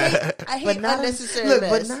mad. I hate not unnecessary look,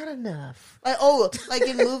 mess. but not enough. Like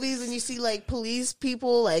in movies when you see like police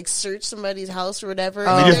people like search somebody's house or whatever.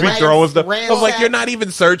 Oh, and They just be they're like, throwing stuff. I was like, ransack. you're not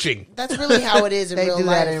even searching. that's really how it is in They real do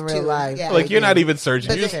life. that in real too. life. Yeah, Like, you're not even searching.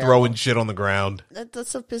 But You're just they- throwing shit on the ground. that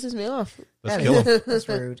stuff pisses me off. Let's kill them. That's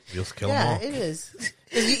rude. Just kill them Yeah, all. it is.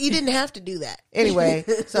 'Cause you didn't have to do that. Anyway,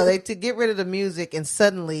 so they to get rid of the music, and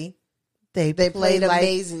suddenly they play played like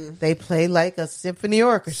amazing. they play like a symphony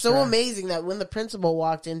orchestra. So amazing that when the principal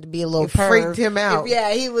walked in to be a little It freaked perv, him out.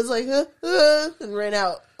 Yeah, he was like, and ran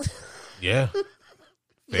out. Yeah. Fair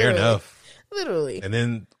Literally. enough. Literally. And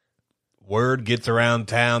then word gets around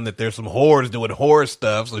town that there's some whores doing whore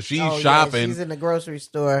stuff. So she's Oh, yeah, shopping, she's in the grocery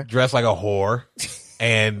store. dressed like a whore.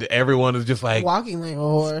 And everyone is just like, Walking like a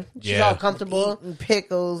whore. She's Yeah. all comfortable. Eating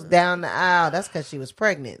pickles down the aisle. That's because she was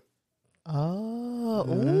pregnant. Oh,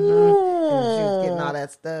 And she was getting all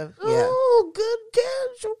that stuff. Yeah. Oh, good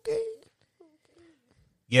catch. Okay.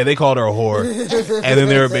 yeah, they called her a whore. And then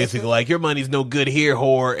they were basically like, your money's no good here,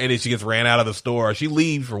 whore. And then she gets ran out of the store. She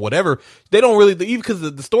leaves or whatever. They don't really, even because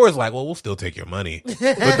the store is like, well, we'll still take your money.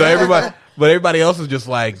 But everybody else is just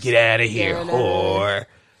like, get out of here, Yeah, no. whore.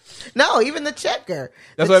 No, even the checker.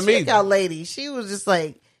 That's the what I mean. checkout lady, she was just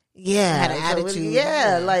like, yeah. Had an So it- attitude.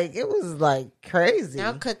 yeah, Yeah. like it was like crazy.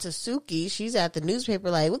 Now cut to Suki. She's at the newspaper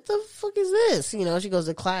like, what the fuck is this? You know, she goes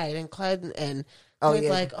to Clyde and Clyde's yeah.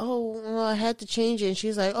 like, oh, well, I had to change it. And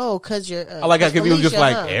she's like, oh, because you're. I like how he was just Alicia,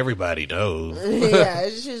 like, huh? everybody knows. Yeah,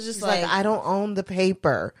 she's just She's like, like, I don't own the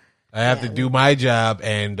paper. I have to do my job,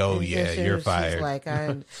 and And yeah, she- you're she's fired. like,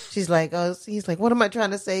 she's like, oh, he's like, what am I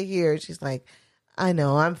trying to say here? She's like, I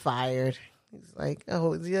know, I'm fired. He's like,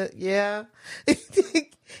 oh, yeah.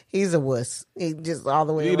 He's a wuss. He just all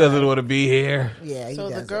the way He around. doesn't want to be here. Yeah, he so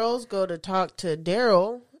the doesn't. girls go to talk to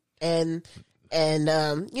Daryl and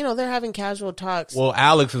you know, they're having casual talks. Well,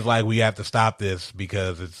 Alex is like, we have to stop this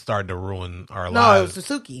because it's starting to ruin our No, it lives. was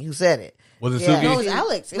Suzuki who said it. Was it Yeah. Suki? No, it was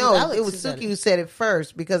Alex. It No, was Alex it was who said Suki it. who said it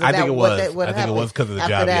first because of I that, think it what was. that what I think it happened was 'cause of the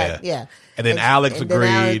after job, that, yeah. And then Alex and then agreed.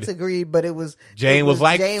 Alex agreed, but it was Jane was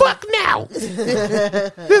like, Jane fuck now. This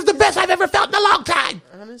is the best I've ever felt in a long time.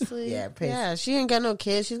 Honestly, Yeah, yeah, she ain't got no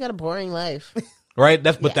kids. She's got a boring life. Right?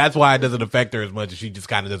 That's why it doesn't affect her as much. She just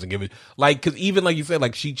kind of doesn't give it. Like, because even like you said,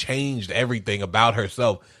 like she changed everything about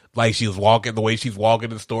herself. Like she was walking, the way she's walking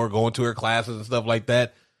to the store, going to her classes and stuff like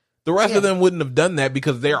that. The rest of them wouldn't have done that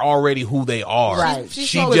because they're already who they are. Right.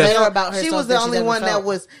 She was the only one that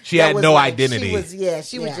was. She had no identity.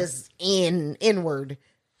 She was just inward.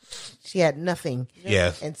 She had nothing.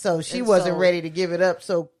 Yes. And so she wasn't ready to give it up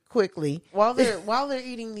so quickly. While they're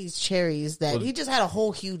eating these cherries, he just had a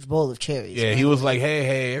whole huge bowl of cherries. Yeah, he was like,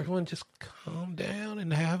 hey, everyone just calm down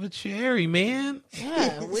and have a cherry, man.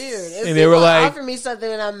 Yeah, weird. If and they were like, offer me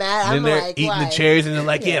something and I'm mad, and I'm they're like, eating why? the cherries and they're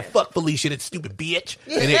like, yeah, fuck Felicia, that stupid bitch.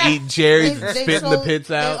 And they're eating cherries and spitting the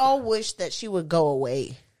pits out. They all wish that she would go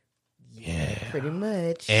away. Yeah. Pretty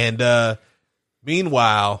much. And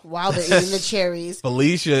meanwhile, while they're eating the cherries,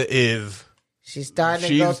 Felicia is... She's starting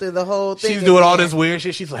to go through the whole thing. She's doing all this weird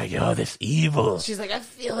shit. She's like, yo, this evil. She's like, I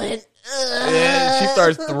feel it. Yeah, she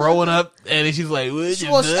starts throwing up, and then she's like,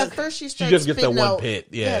 at first she just gets that one pit.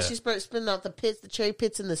 Yeah, she starts spitting out the pits, the cherry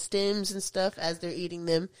pits, and the stems and stuff as they're eating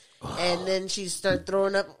them. And then she starts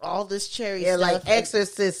throwing up all this cherry stuff. like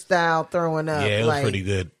Exorcist style throwing up. Yeah, it was pretty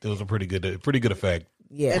good. It was a pretty good effect.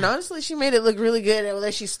 Yeah, and honestly, she made it look really good. And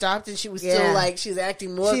then she stopped, and she was still like, she's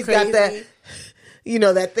acting more crazy. Got that. You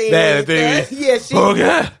know, that thing. That thing. Yeah, oh,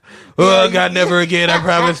 God. Oh, God, never again. I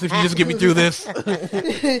promise if you just get me through this.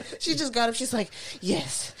 She just got up. She's like,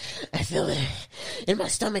 yes, I feel it in my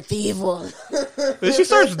stomach, the evil. Then she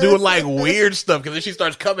starts doing, like, weird stuff because then she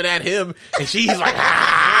starts coming at him and he's like,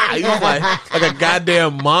 ah! He's like a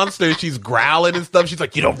goddamn monster. She's growling and stuff. She's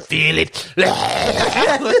like, you don't feel it.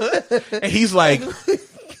 And he's like...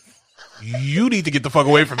 You need to get the fuck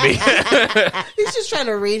away from me. He's just trying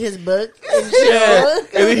to read his book. Yeah. And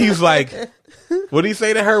then he's like, what did he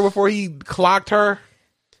say to her before he clocked her?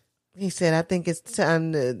 He said, I think it's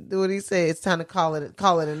time to, what did he say? It's time to call it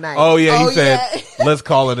a night. Oh, yeah. He said, let's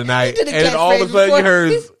call it a night. And then all of a sudden you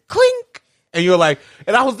heard clink. And you were like,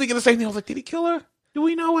 and I was thinking the same thing. I was like, did he kill her? Do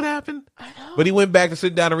we know what happened? I know. But he went back to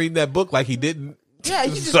sit down and read that book like he didn't. Yeah,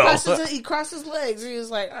 he just crossed his legs. He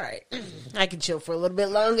was like, "All right, I can chill for a little bit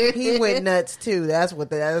longer." He went nuts too. That's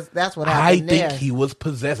what happened. I think he was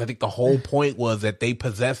possessed. I think the whole point was that they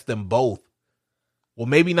possessed them both. Well,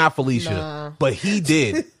 maybe not Felicia, but he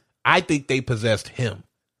did. I think they possessed him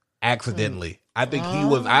accidentally. I think he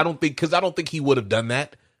was. I don't think he would have done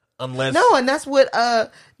that unless. No, and that's what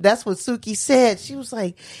Suki said. She was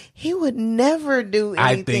like, he would never do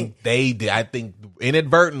anything. I think they did. I think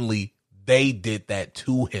inadvertently. They did that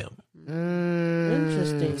to him.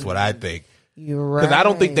 Interesting. That's what I think. You're right. Because I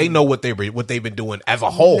don't think they know what they've been doing as a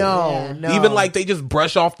whole. No. Even like they just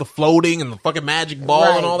brush off the floating and the fucking magic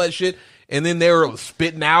ball and all that shit. And then they're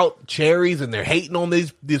spitting out cherries and they're hating on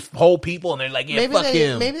this whole people and they're like, yeah, fuck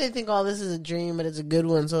him. Maybe they think all this is a dream, but it's a good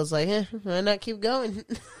one. So it's like, why not keep going?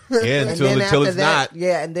 Yeah, until it's not.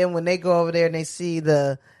 Yeah, and then when they go over there and they see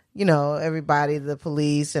everybody, the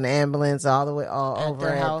police and ambulance all the way over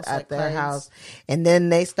at their house. And then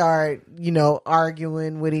they start,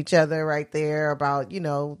 arguing with each other right there about,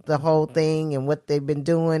 the whole thing and what they've been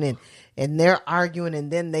doing. And they're arguing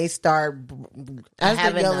and then they start as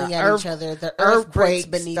they're yelling at each other. The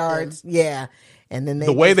earthquake beneath starts. Them. Yeah. And then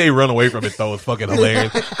the way they run away from it though is fucking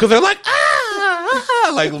hilarious. Because they're like,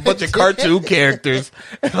 like a bunch of cartoon characters.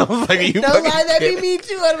 And I was like, don't lie, that be me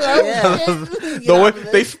too. I'm like, the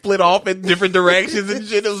way they split off in different directions and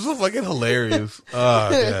shit. It was so fucking hilarious. Oh,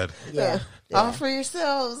 God. Yeah. All for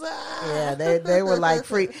yourselves. Yeah, they were like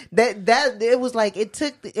freak. That it was like it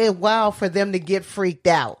took a while for them to get freaked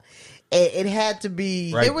out. It had to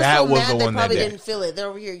be. Right, they were that so was mad the they one probably that didn't feel it. They're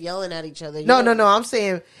over here yelling at each other. No. I'm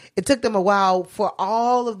saying it took them a while for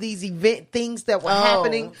all of these things that were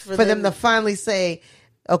happening for them to finally say,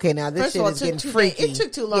 "Okay, now this shit is getting freaky." It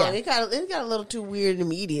took too long. Yeah. It got a little too weird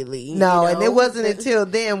immediately. No, and it wasn't until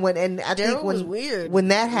then I think was weird when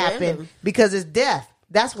that happened because it's death.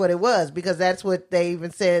 That's what it was because that's what they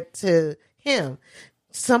even said to him.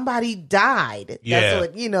 Somebody died. Yeah. That's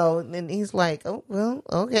what, and he's like, oh, well,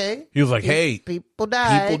 okay. He was like, hey. People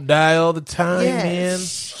die. People die all the time, man.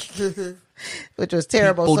 Which was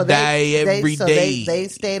terrible. People die every day. They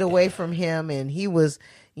stayed away from him and he was,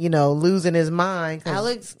 losing his mind.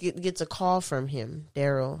 Alex gets a call from him,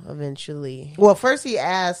 Daryl, eventually. Well, first he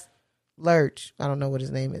asked Lurch. I don't know what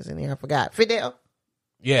his name is in here. I forgot. Fidel.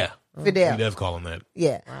 Yeah. Fidel. He does call him that.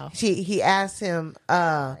 Yeah. Wow. He asked him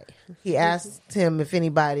if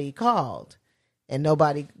anybody called and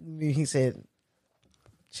nobody, he said,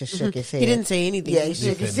 just shook his head. He didn't say anything. Yeah, he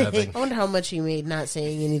shook his head. Nothing. I wonder how much he made not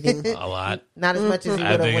saying anything. A lot. Not as much as he would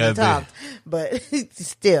have when he talked, but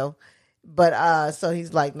still. But so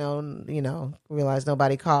he's like, no, realized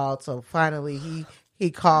nobody called. So finally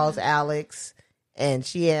he calls Alex and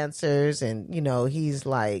she answers, and he's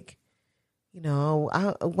like,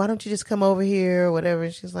 why don't you just come over here or whatever?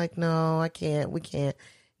 And she's like, no, I can't. We can't,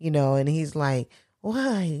 and he's like,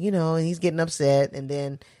 why? And he's getting upset. And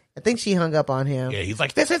then I think she hung up on him. Yeah, he's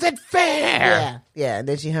like, this isn't fair. Yeah. And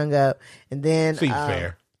then she hung up. And then seems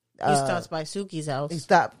fair. He stops by Suki's house. He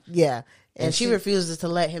stopped. Yeah. And she refuses to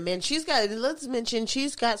let him in. Let's mention,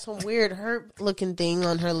 she's got some weird herp looking thing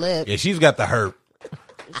on her lip. Yeah, she's got the herp.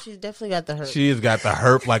 She's definitely got the herp. She has got the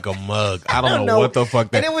herp like a mug. I don't know what the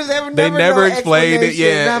fuck that. And it was they never explained it.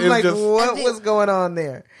 Yeah, and I'm like, what was going on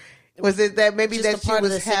there? Was it that maybe that she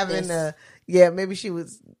was having a? Yeah, maybe she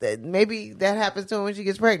was. Maybe that happens to her when she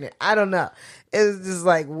gets pregnant. I don't know. It was just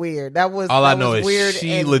like weird. All I know is weird.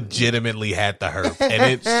 She legitimately had the herp,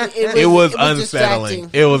 and it was unsettling.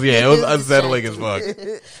 It was unsettling as fuck.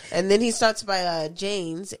 And then he starts by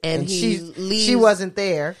Jane's, and he leaves. She wasn't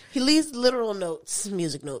there. He leaves literal notes,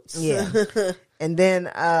 music notes. Yeah. And then,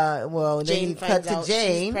 then he cuts to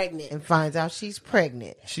Jane and finds out she's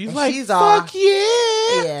pregnant. She's like, fuck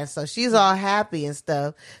yeah. Yeah, so she's all happy and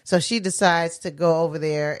stuff. So she decides to go over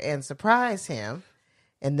there and surprise him.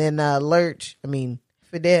 And then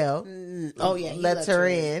Fidel, lets her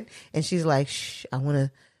in. And she's like, shh, I want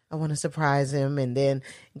to surprise him. And then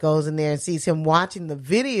goes in there and sees him watching the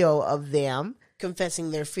video of them. Confessing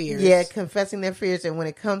their fears. Yeah, confessing their fears. And when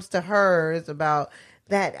it comes to her, it's about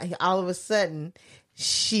that all of a sudden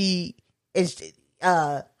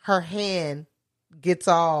her hand gets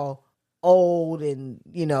all old and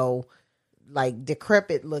like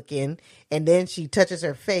decrepit looking, and then she touches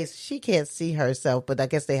her face. She can't see herself, but I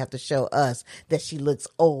guess they have to show us that she looks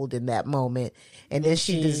old in that moment. And then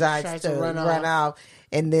she decides to run off,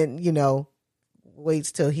 and then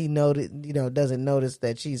waits till he doesn't notice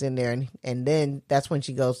that she's in there, and then that's when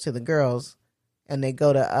she goes to the girls. And they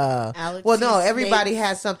go to Alex. Well, no, everybody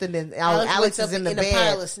has something. Then Alex is in the bed. A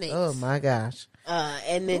pile of snakes. Oh my gosh!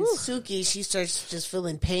 And then Suki, she starts just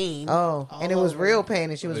feeling pain. Oh, and it was real pain,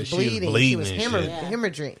 and she was bleeding. She was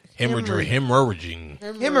hemorrhaging. She was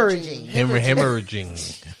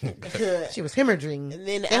hemorrhaging. And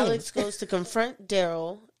then Alex goes to confront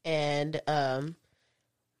Daryl, and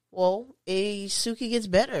Suki gets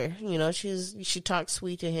better. She talks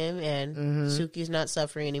sweet to him, and Suki's not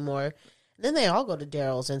suffering anymore. Then they all go to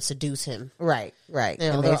Daryl's and seduce him. Right.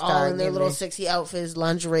 And they're all in their little sexy outfits,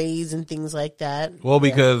 lingeries, and things like that. Well,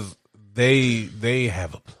 because they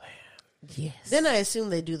have a plan. Yes. Then I assume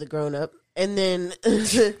they do the grown up, and then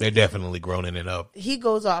they're definitely groaning it up. He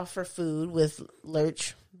goes off for food with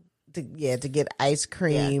Lurch to get ice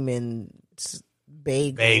cream and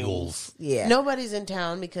bagels. Yeah. Nobody's in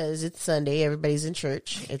town because it's Sunday. Everybody's in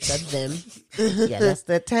church except them. Yeah, that's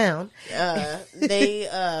the town.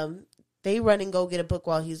 They run and go get a book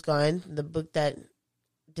while he's gone. The book that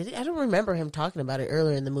I don't remember him talking about it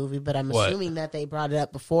earlier in the movie, but I'm assuming that they brought it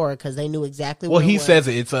up before because they knew exactly what it was. Well, he says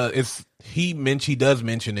it. He does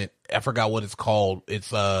mention it. I forgot what it's called.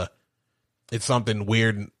 It's something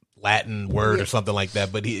weird Latin word or something like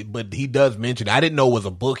that. But he does mention it. I didn't know it was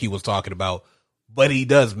a book he was talking about. But he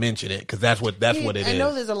does mention it because that's what it is. I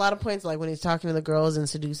know there's a lot of points like when he's talking to the girls and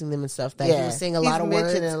seducing them and stuff that he was saying a lot of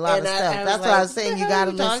words. A lot of stuff. That's why I was saying you got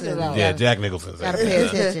to listen. Yeah, Jack Nicholson. Got to pay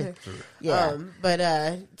attention. Yeah.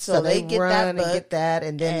 So they get run that book, and get that,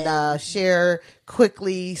 and then Cher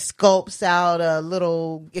quickly sculpts out a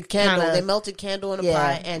little candle. They melted candle in a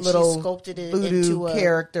pot, and she sculpted it into a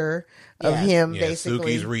character of him. Yeah,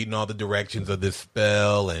 basically, Suki's reading all the directions of this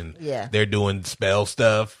spell, and they're doing spell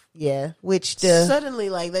stuff. Yeah, which suddenly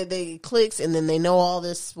like they clicks, and then they know all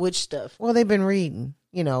this witch stuff. Well, they've been reading,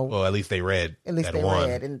 Well, at least they read. At least they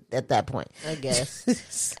read at that point, I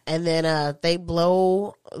guess. And then they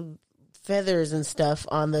blow feathers and stuff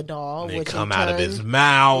on the doll. They come out of his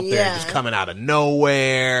mouth. Yeah. They're just coming out of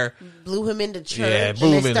nowhere. Blew him into church. Yeah,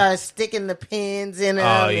 and they start sticking the pins in him.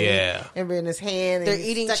 Oh, yeah. And in his hand. They're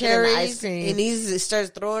eating cherries. And he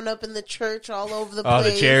starts throwing up in the church all over the place. Oh,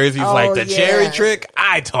 the cherries. He's like, the cherry trick?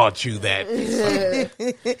 I taught you that.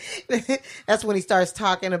 That's when he starts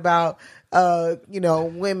talking about,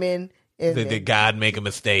 women. Did God make a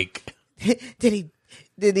mistake? Did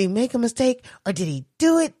he make a mistake, or did he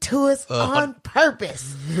do it to us on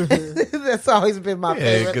purpose? That's always been my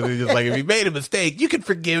favorite. Because he's just like, if he made a mistake, you can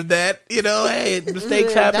forgive that. Hey,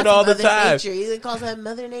 mistakes happen all the time. Nature. He calls that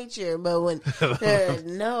Mother Nature, but when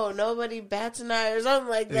nobody bats an eye or something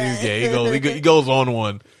like that. Yeah, he goes on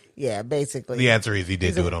one. Yeah, basically. The answer is he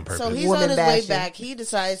did do it on purpose. So he's Woman on his bashing. way back. He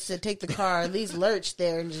decides to take the car, leaves Lurch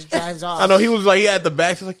there, and just drives off. I know he was like, he had the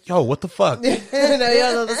back. He's like, yo, what the fuck? You know, he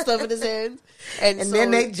has all the stuff in his hands. And so,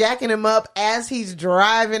 then they jacking him up as he's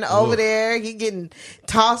driving over Ugh. there. He getting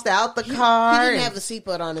tossed out the he car. didn't and- have the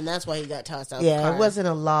seatbelt on, and that's why he got tossed out the yeah, car. it wasn't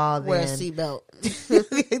a law Wear a then. seatbelt.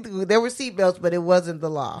 There were seatbelts, but it wasn't the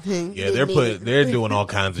law. Yeah, they're doing all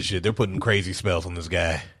kinds of shit. They're putting crazy spells on this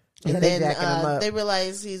guy. Yeah, And they then jacking him up. they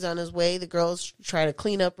realize he's on his way. The girls try to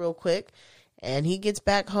clean up real quick. And he gets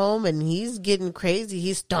back home and he's getting crazy.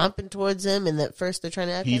 He's stomping towards them. And at first they're trying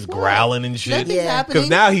to act He's like, growling and shit. Nothing's Yeah. happening. Because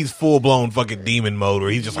now he's full blown fucking demon mode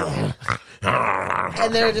where he's just like,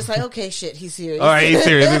 And they're just like, okay, shit, he's serious. all right, he's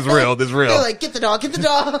serious. This is real. This is real. They're like, get the doll, get the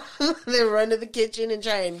doll. They run to the kitchen and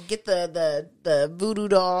try and get the voodoo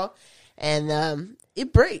doll. And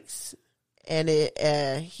it breaks. And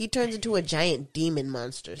he turns into a giant demon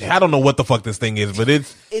monster. I don't know what the fuck this thing is, but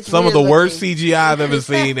it's some of weird the worst looking. CGI I've ever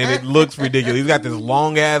seen, and it looks ridiculous. He's got this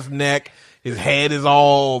long ass neck. His head is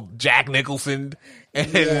all Jack Nicholson, and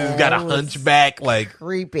he's got a it was hunchback. Like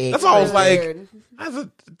Creepy. that's all. I was like, Weird.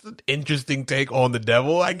 it's an interesting take on the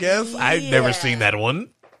devil. I guess I've never Yeah. seen that one.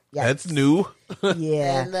 Yes. That's new.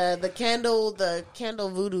 Yeah. And the candle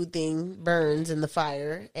voodoo thing burns in the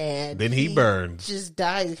fire, and Then he burns. Just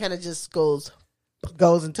dies. He kind of just goes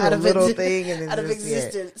Goes into out a of little exi- thing and out of it's just,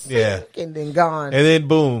 existence. Yeah, and then gone. and then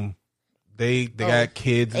boom, they got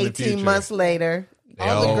kids. In the 18 future. months later. They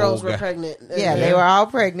All the all girls were got- pregnant. Yeah, they were all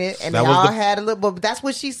pregnant, and That they was all the- had a little. But that's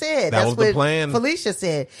what she said. That That's was the what plan. Felicia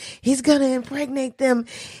said. He's gonna impregnate them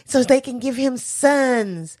so they can give him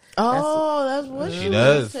sons. Oh, that's what She she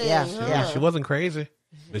does. was saying. Yeah, huh? yeah. She wasn't crazy,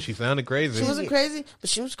 but she sounded crazy. She wasn't crazy, but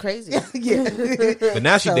she was crazy. Yeah, But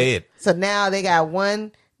now she dead. So now they got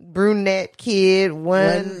one brunette kid, one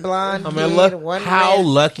One- blonde I kid, mean, look, one how red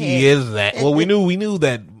lucky kid. is that? Well, we knew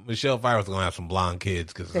that Michelle Pfeiffer was gonna have some blonde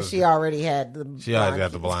kids Because because she already had the. She always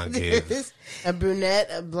got the blonde kids. A brunette,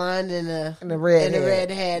 a blonde, and a redhead.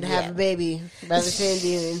 redhead have a baby by the same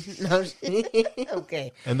demon. No,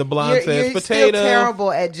 Okay. and the blonde says you're potato. still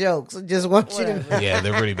terrible at jokes. I just want you to Whatever. know. Yeah,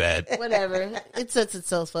 they're pretty bad. whatever. It sets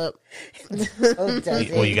itself up. Oh, does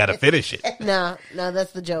Well, you got to finish it. No,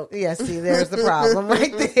 that's the joke. Yeah, see, there's the problem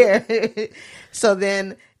right there. So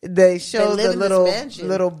then they show They live the in this little mansion.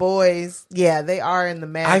 little boys. Yeah, they are in the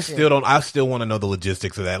mansion. I still want to know the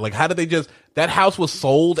logistics of that. Like, how did they just? That house was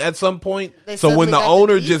sold at some point. They So when suddenly the got the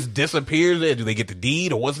owner deed? just disappears, do they get the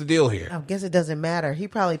deed or what's the deal here? I guess it doesn't matter. He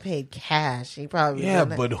probably paid cash. He probably Yeah,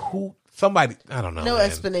 but who? Somebody? I don't know. No man.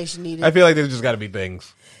 explanation needed. I feel like there's just got to be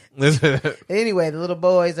things. anyway, the little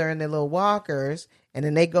boys are in their little walkers, and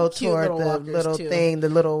then they go Cute toward little the walkers, little too. thing, the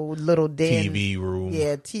little den. TV room.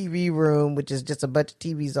 Yeah, TV room, which is just a bunch of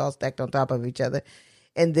TVs all stacked on top of each other.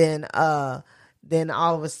 And then all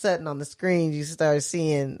of a sudden on the screen you start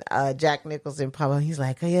seeing Jack Nicholson pop up. He's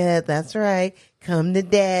like, oh, yeah, that's right. Come to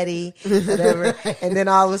daddy. Whatever. And then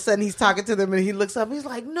all of a sudden he's talking to them and he looks up. He's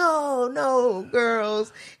like, no,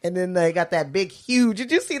 girls. And then they got that big, huge.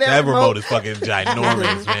 Did you see that, That remote is fucking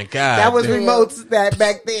ginormous, man. God, that was damn. remotes that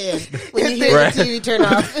back then. when you hear Right. the TV turn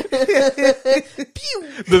off.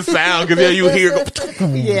 Pew. the sound because you hear.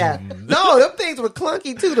 Go, Yeah, no, them things were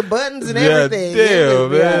clunky too. The buttons and Yeah, everything.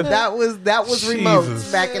 damn, Yeah, man. that was Jesus.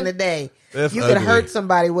 remotes back in the day. That's you could ugly. hurt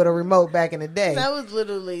somebody with a remote back in the day. That was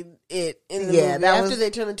literally it in the Yeah, movie. that After was- they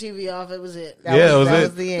turned the TV off, it was it. That Yeah, it was that it.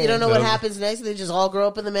 was the end. You don't know what That was- happens next. They just all grow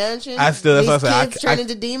up in the mansion. That's what I These said. kids turn I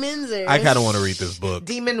into demons. Or? I kind of want to read this book.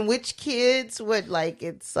 Demon witch kids. What like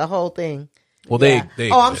it's a whole thing. Well, Yeah. they.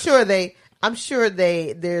 Oh, I'm exist. sure they.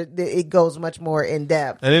 It goes much more in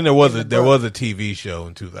depth. And then there was in the there book. was a TV show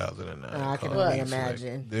in 2009. I can called only Eastwick.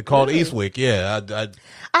 imagine. They're called Eastwick. Yeah,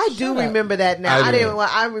 I do remember that now. I didn't.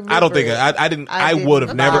 I remember. I don't think it. I didn't. I didn't would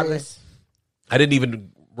have never. bother. I didn't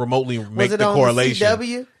even remotely make Was it the on correlation. The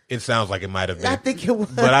CW? It sounds like it might have been. I think it was.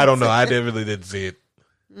 but I don't know. I definitely didn't see it.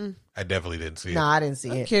 I definitely didn't see it. No, I didn't see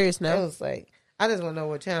I'm it. curious I now. was like, I just want to know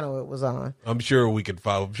what channel it was on. I'm sure we could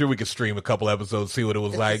follow. I'm sure we could stream a couple episodes, see what it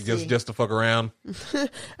was like, see. just to fuck around. All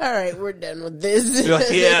right, we're done with this. You're like,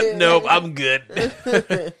 yeah, nope, I'm good.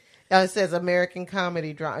 It says American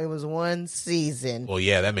comedy drama. It was one season. Well,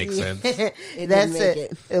 yeah, that makes sense. That's make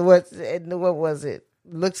it. It was. What was it?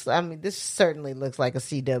 Looks. I mean, this certainly looks like a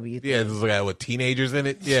CW. Thing. Yeah, this is a guy with teenagers in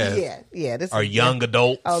it. Yeah, yeah. This or is young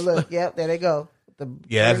adults. Oh, look. Yep. There they go. The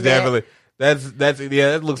Yeah, that's brunette. definitely that's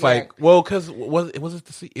yeah. That looks Yeah. like because was it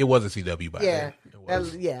the it was a CW by Yeah. then. It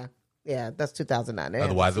was. Yeah. That's 2009. That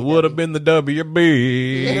Otherwise, it was would have been the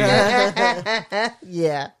WB.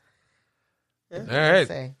 yeah. All right,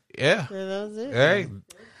 Say. yeah, Yeah, that was all it. right.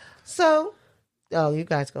 So, you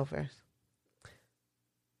guys go first.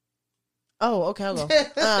 Oh, okay, I'll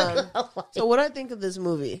go. So what I think of this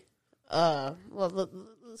movie, well,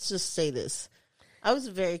 let's just say this. I was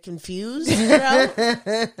very confused throughout.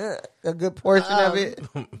 A good portion of it.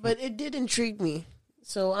 But it did intrigue me.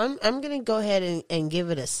 So I'm going to go ahead and give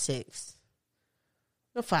it a 6.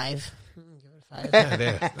 No, 5. Give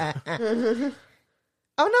it a 5.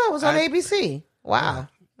 Oh, no, it was on ABC. Wow.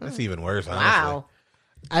 That's even worse, honestly. Wow.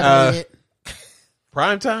 I rate it.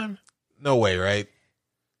 Prime time? No way, right?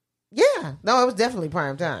 Yeah. No, it was definitely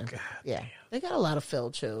prime time. Yeah. They got a lot of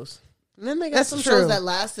failed shows. And then they got That's some true. shows that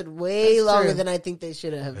lasted way That's longer true. than I think they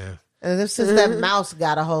should have. Yeah. And since that mouse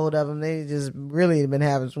got a hold of them, they just really been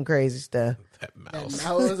having some crazy stuff. That mouse.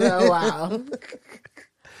 That was a wow.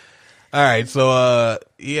 All right, so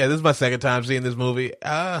yeah, this is my second time seeing this movie.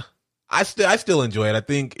 I still enjoy it. I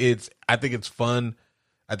think it's fun.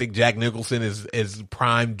 I think Jack Nicholson is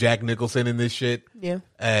prime Jack Nicholson in this shit. Yeah.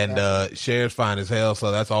 And Cher's fine as hell,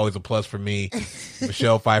 so that's always a plus for me.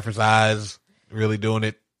 Michelle Pfeiffer's eyes really doing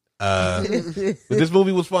it. But this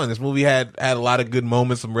movie was fun. This movie had a lot of good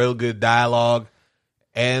moments, some real good dialogue,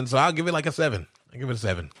 and so I'll give it like a 7. I give it a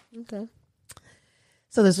 7. Okay.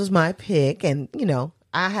 So this was my pick, and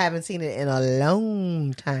I haven't seen it in a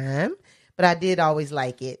long time, but I did always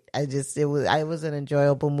like it. It was an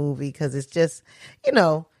enjoyable movie because it's just,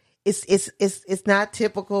 it's not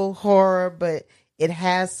typical horror, but it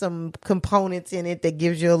has some components in it that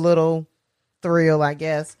gives you a little thrill, I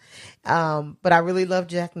guess. But I really love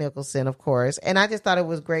Jack Nicholson, of course, and I just thought it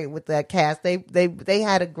was great with that cast. They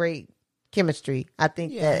had a great chemistry. I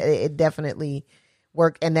think that it definitely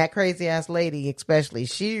worked, and that crazy ass lady, especially,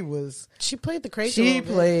 she played the crazy. She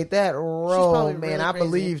played that role, man. Really I crazy.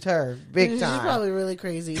 Believed her big time. She's probably really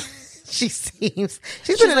crazy. She's been in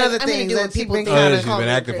other I'm gonna things do that what she's people been think. kind She's been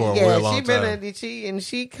acting for a yeah, real long time.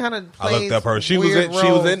 she kind of. I looked up her. She was in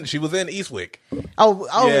Eastwick. Oh,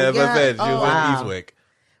 yeah, yeah. I said she was Wow. in Eastwick.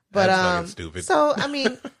 But That's fucking stupid. So I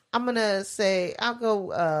mean, I'm gonna say I'll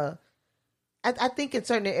go. I think in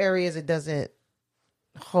certain areas it doesn't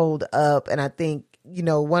hold up, and I think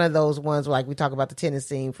one of those ones like we talk about the tennis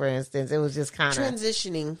scene, for instance, it was just kind of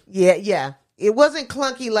transitioning. Yeah. It wasn't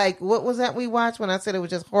clunky like what was that we watched when I said it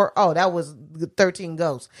was just horror. Oh, that was 13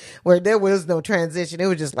 Ghosts, where there was no transition. It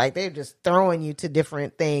was just like they're just throwing you to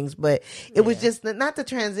different things, but it was just not the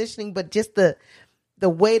transitioning, but just the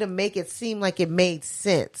way to make it seem like it made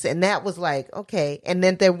sense. And that was like, okay. And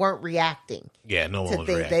then they weren't reacting. Yeah, no one to was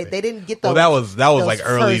things. reacting. They didn't get those. Well, that was like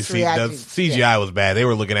early. first The reactions. CGI was bad. They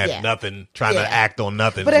were looking at Yeah. nothing, trying Yeah. to act on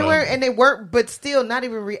nothing. But they weren't, but still not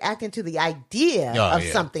even reacting to the idea of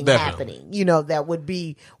yeah, something definitely. happening, that would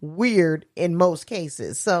be weird in most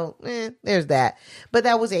cases. So, there's that. But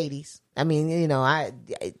that was 80s. I mean,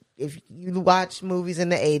 if you watch movies in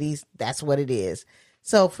the 80s, that's what it is.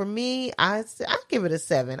 So for me, I give it a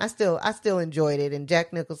 7. I still enjoyed it, and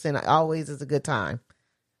Jack Nicholson always is a good time.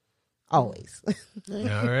 Always. All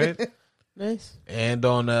right. Nice. And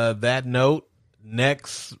on that note,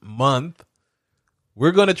 next month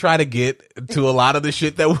we're going to try to get to a lot of the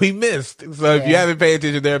shit that we missed. So if you haven't paid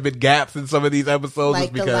attention, there have been gaps in some of these episodes. Like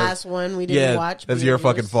it's because, the last one we didn't watch. that's your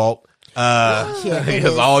fucking fault. it It's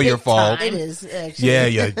is. all your Big fault. time. It is actually. Yeah,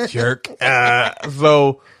 you jerk.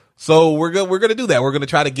 So we're gonna do that. We're gonna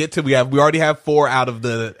try to get to. We already have 4 out of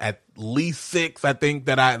the at least 6. I think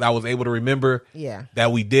that I was able to remember. Yeah.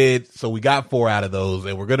 That we did. So we got 4 out of those,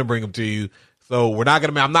 and we're gonna bring them to you. So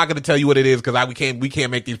I'm not gonna tell you what it is because we can't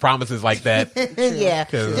make these promises like that. Yeah.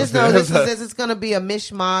 'Cause- Just know this is going to be a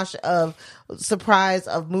mishmash of surprise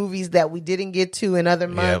of movies that we didn't get to in other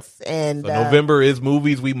months. And So November is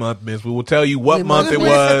movies we month miss. We will tell you what month it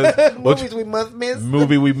was. movies we must miss.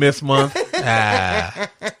 Movie we missed month.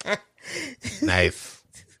 Nice.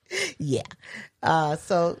 Yeah.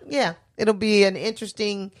 So yeah, it'll be an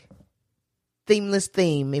interesting themeless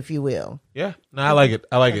theme, if you will. Yeah. No, I like it.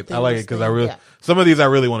 I like it because Yeah. some of these I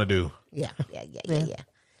really want to do. Yeah.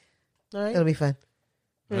 All right. It'll be fun.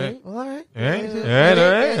 All right. Well, all right. All right. Yeah.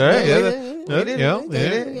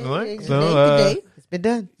 So, It's been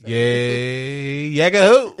done. yay,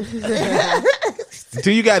 Yagahoo.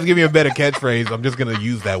 Until you guys give me a better catchphrase, I'm just going to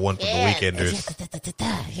use that one for the Weekenders.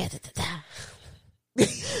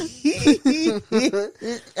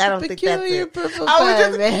 I don't think that's Peculiar it. Purple I was Pine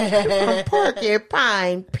just Man. from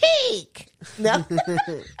Porcupine Peak. No.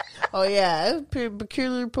 Oh yeah,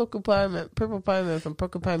 peculiar purple pine man from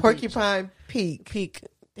Porcupine Peak. Peak.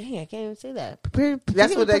 Dang, I can't even say that.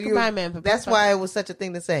 That's what that Porcupine Man. from That's Porcupine- why it was such a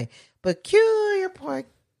thing to say. Peculiar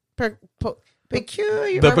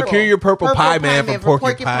peculiar. The peculiar purple pie man from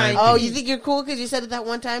Porcupine. Oh, you think you're cool because you said it that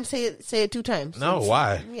one time? Say it 2 times. No,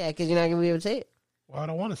 why? Yeah, because you're not gonna be able to say it. Well, I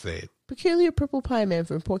don't want to say it. Peculiar Purple Pie Man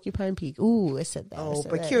from Porcupine Peak. Ooh, I said that. Oh,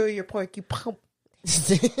 peculiar porcupine.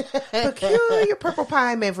 Peculiar Purple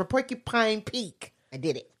Pie Man from Porcupine Peak. I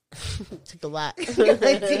did it. Took a lot. I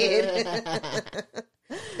did.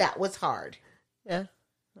 That was hard. Yeah.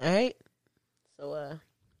 All right. So,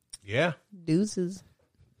 Yeah. deuces.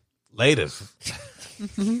 Latest.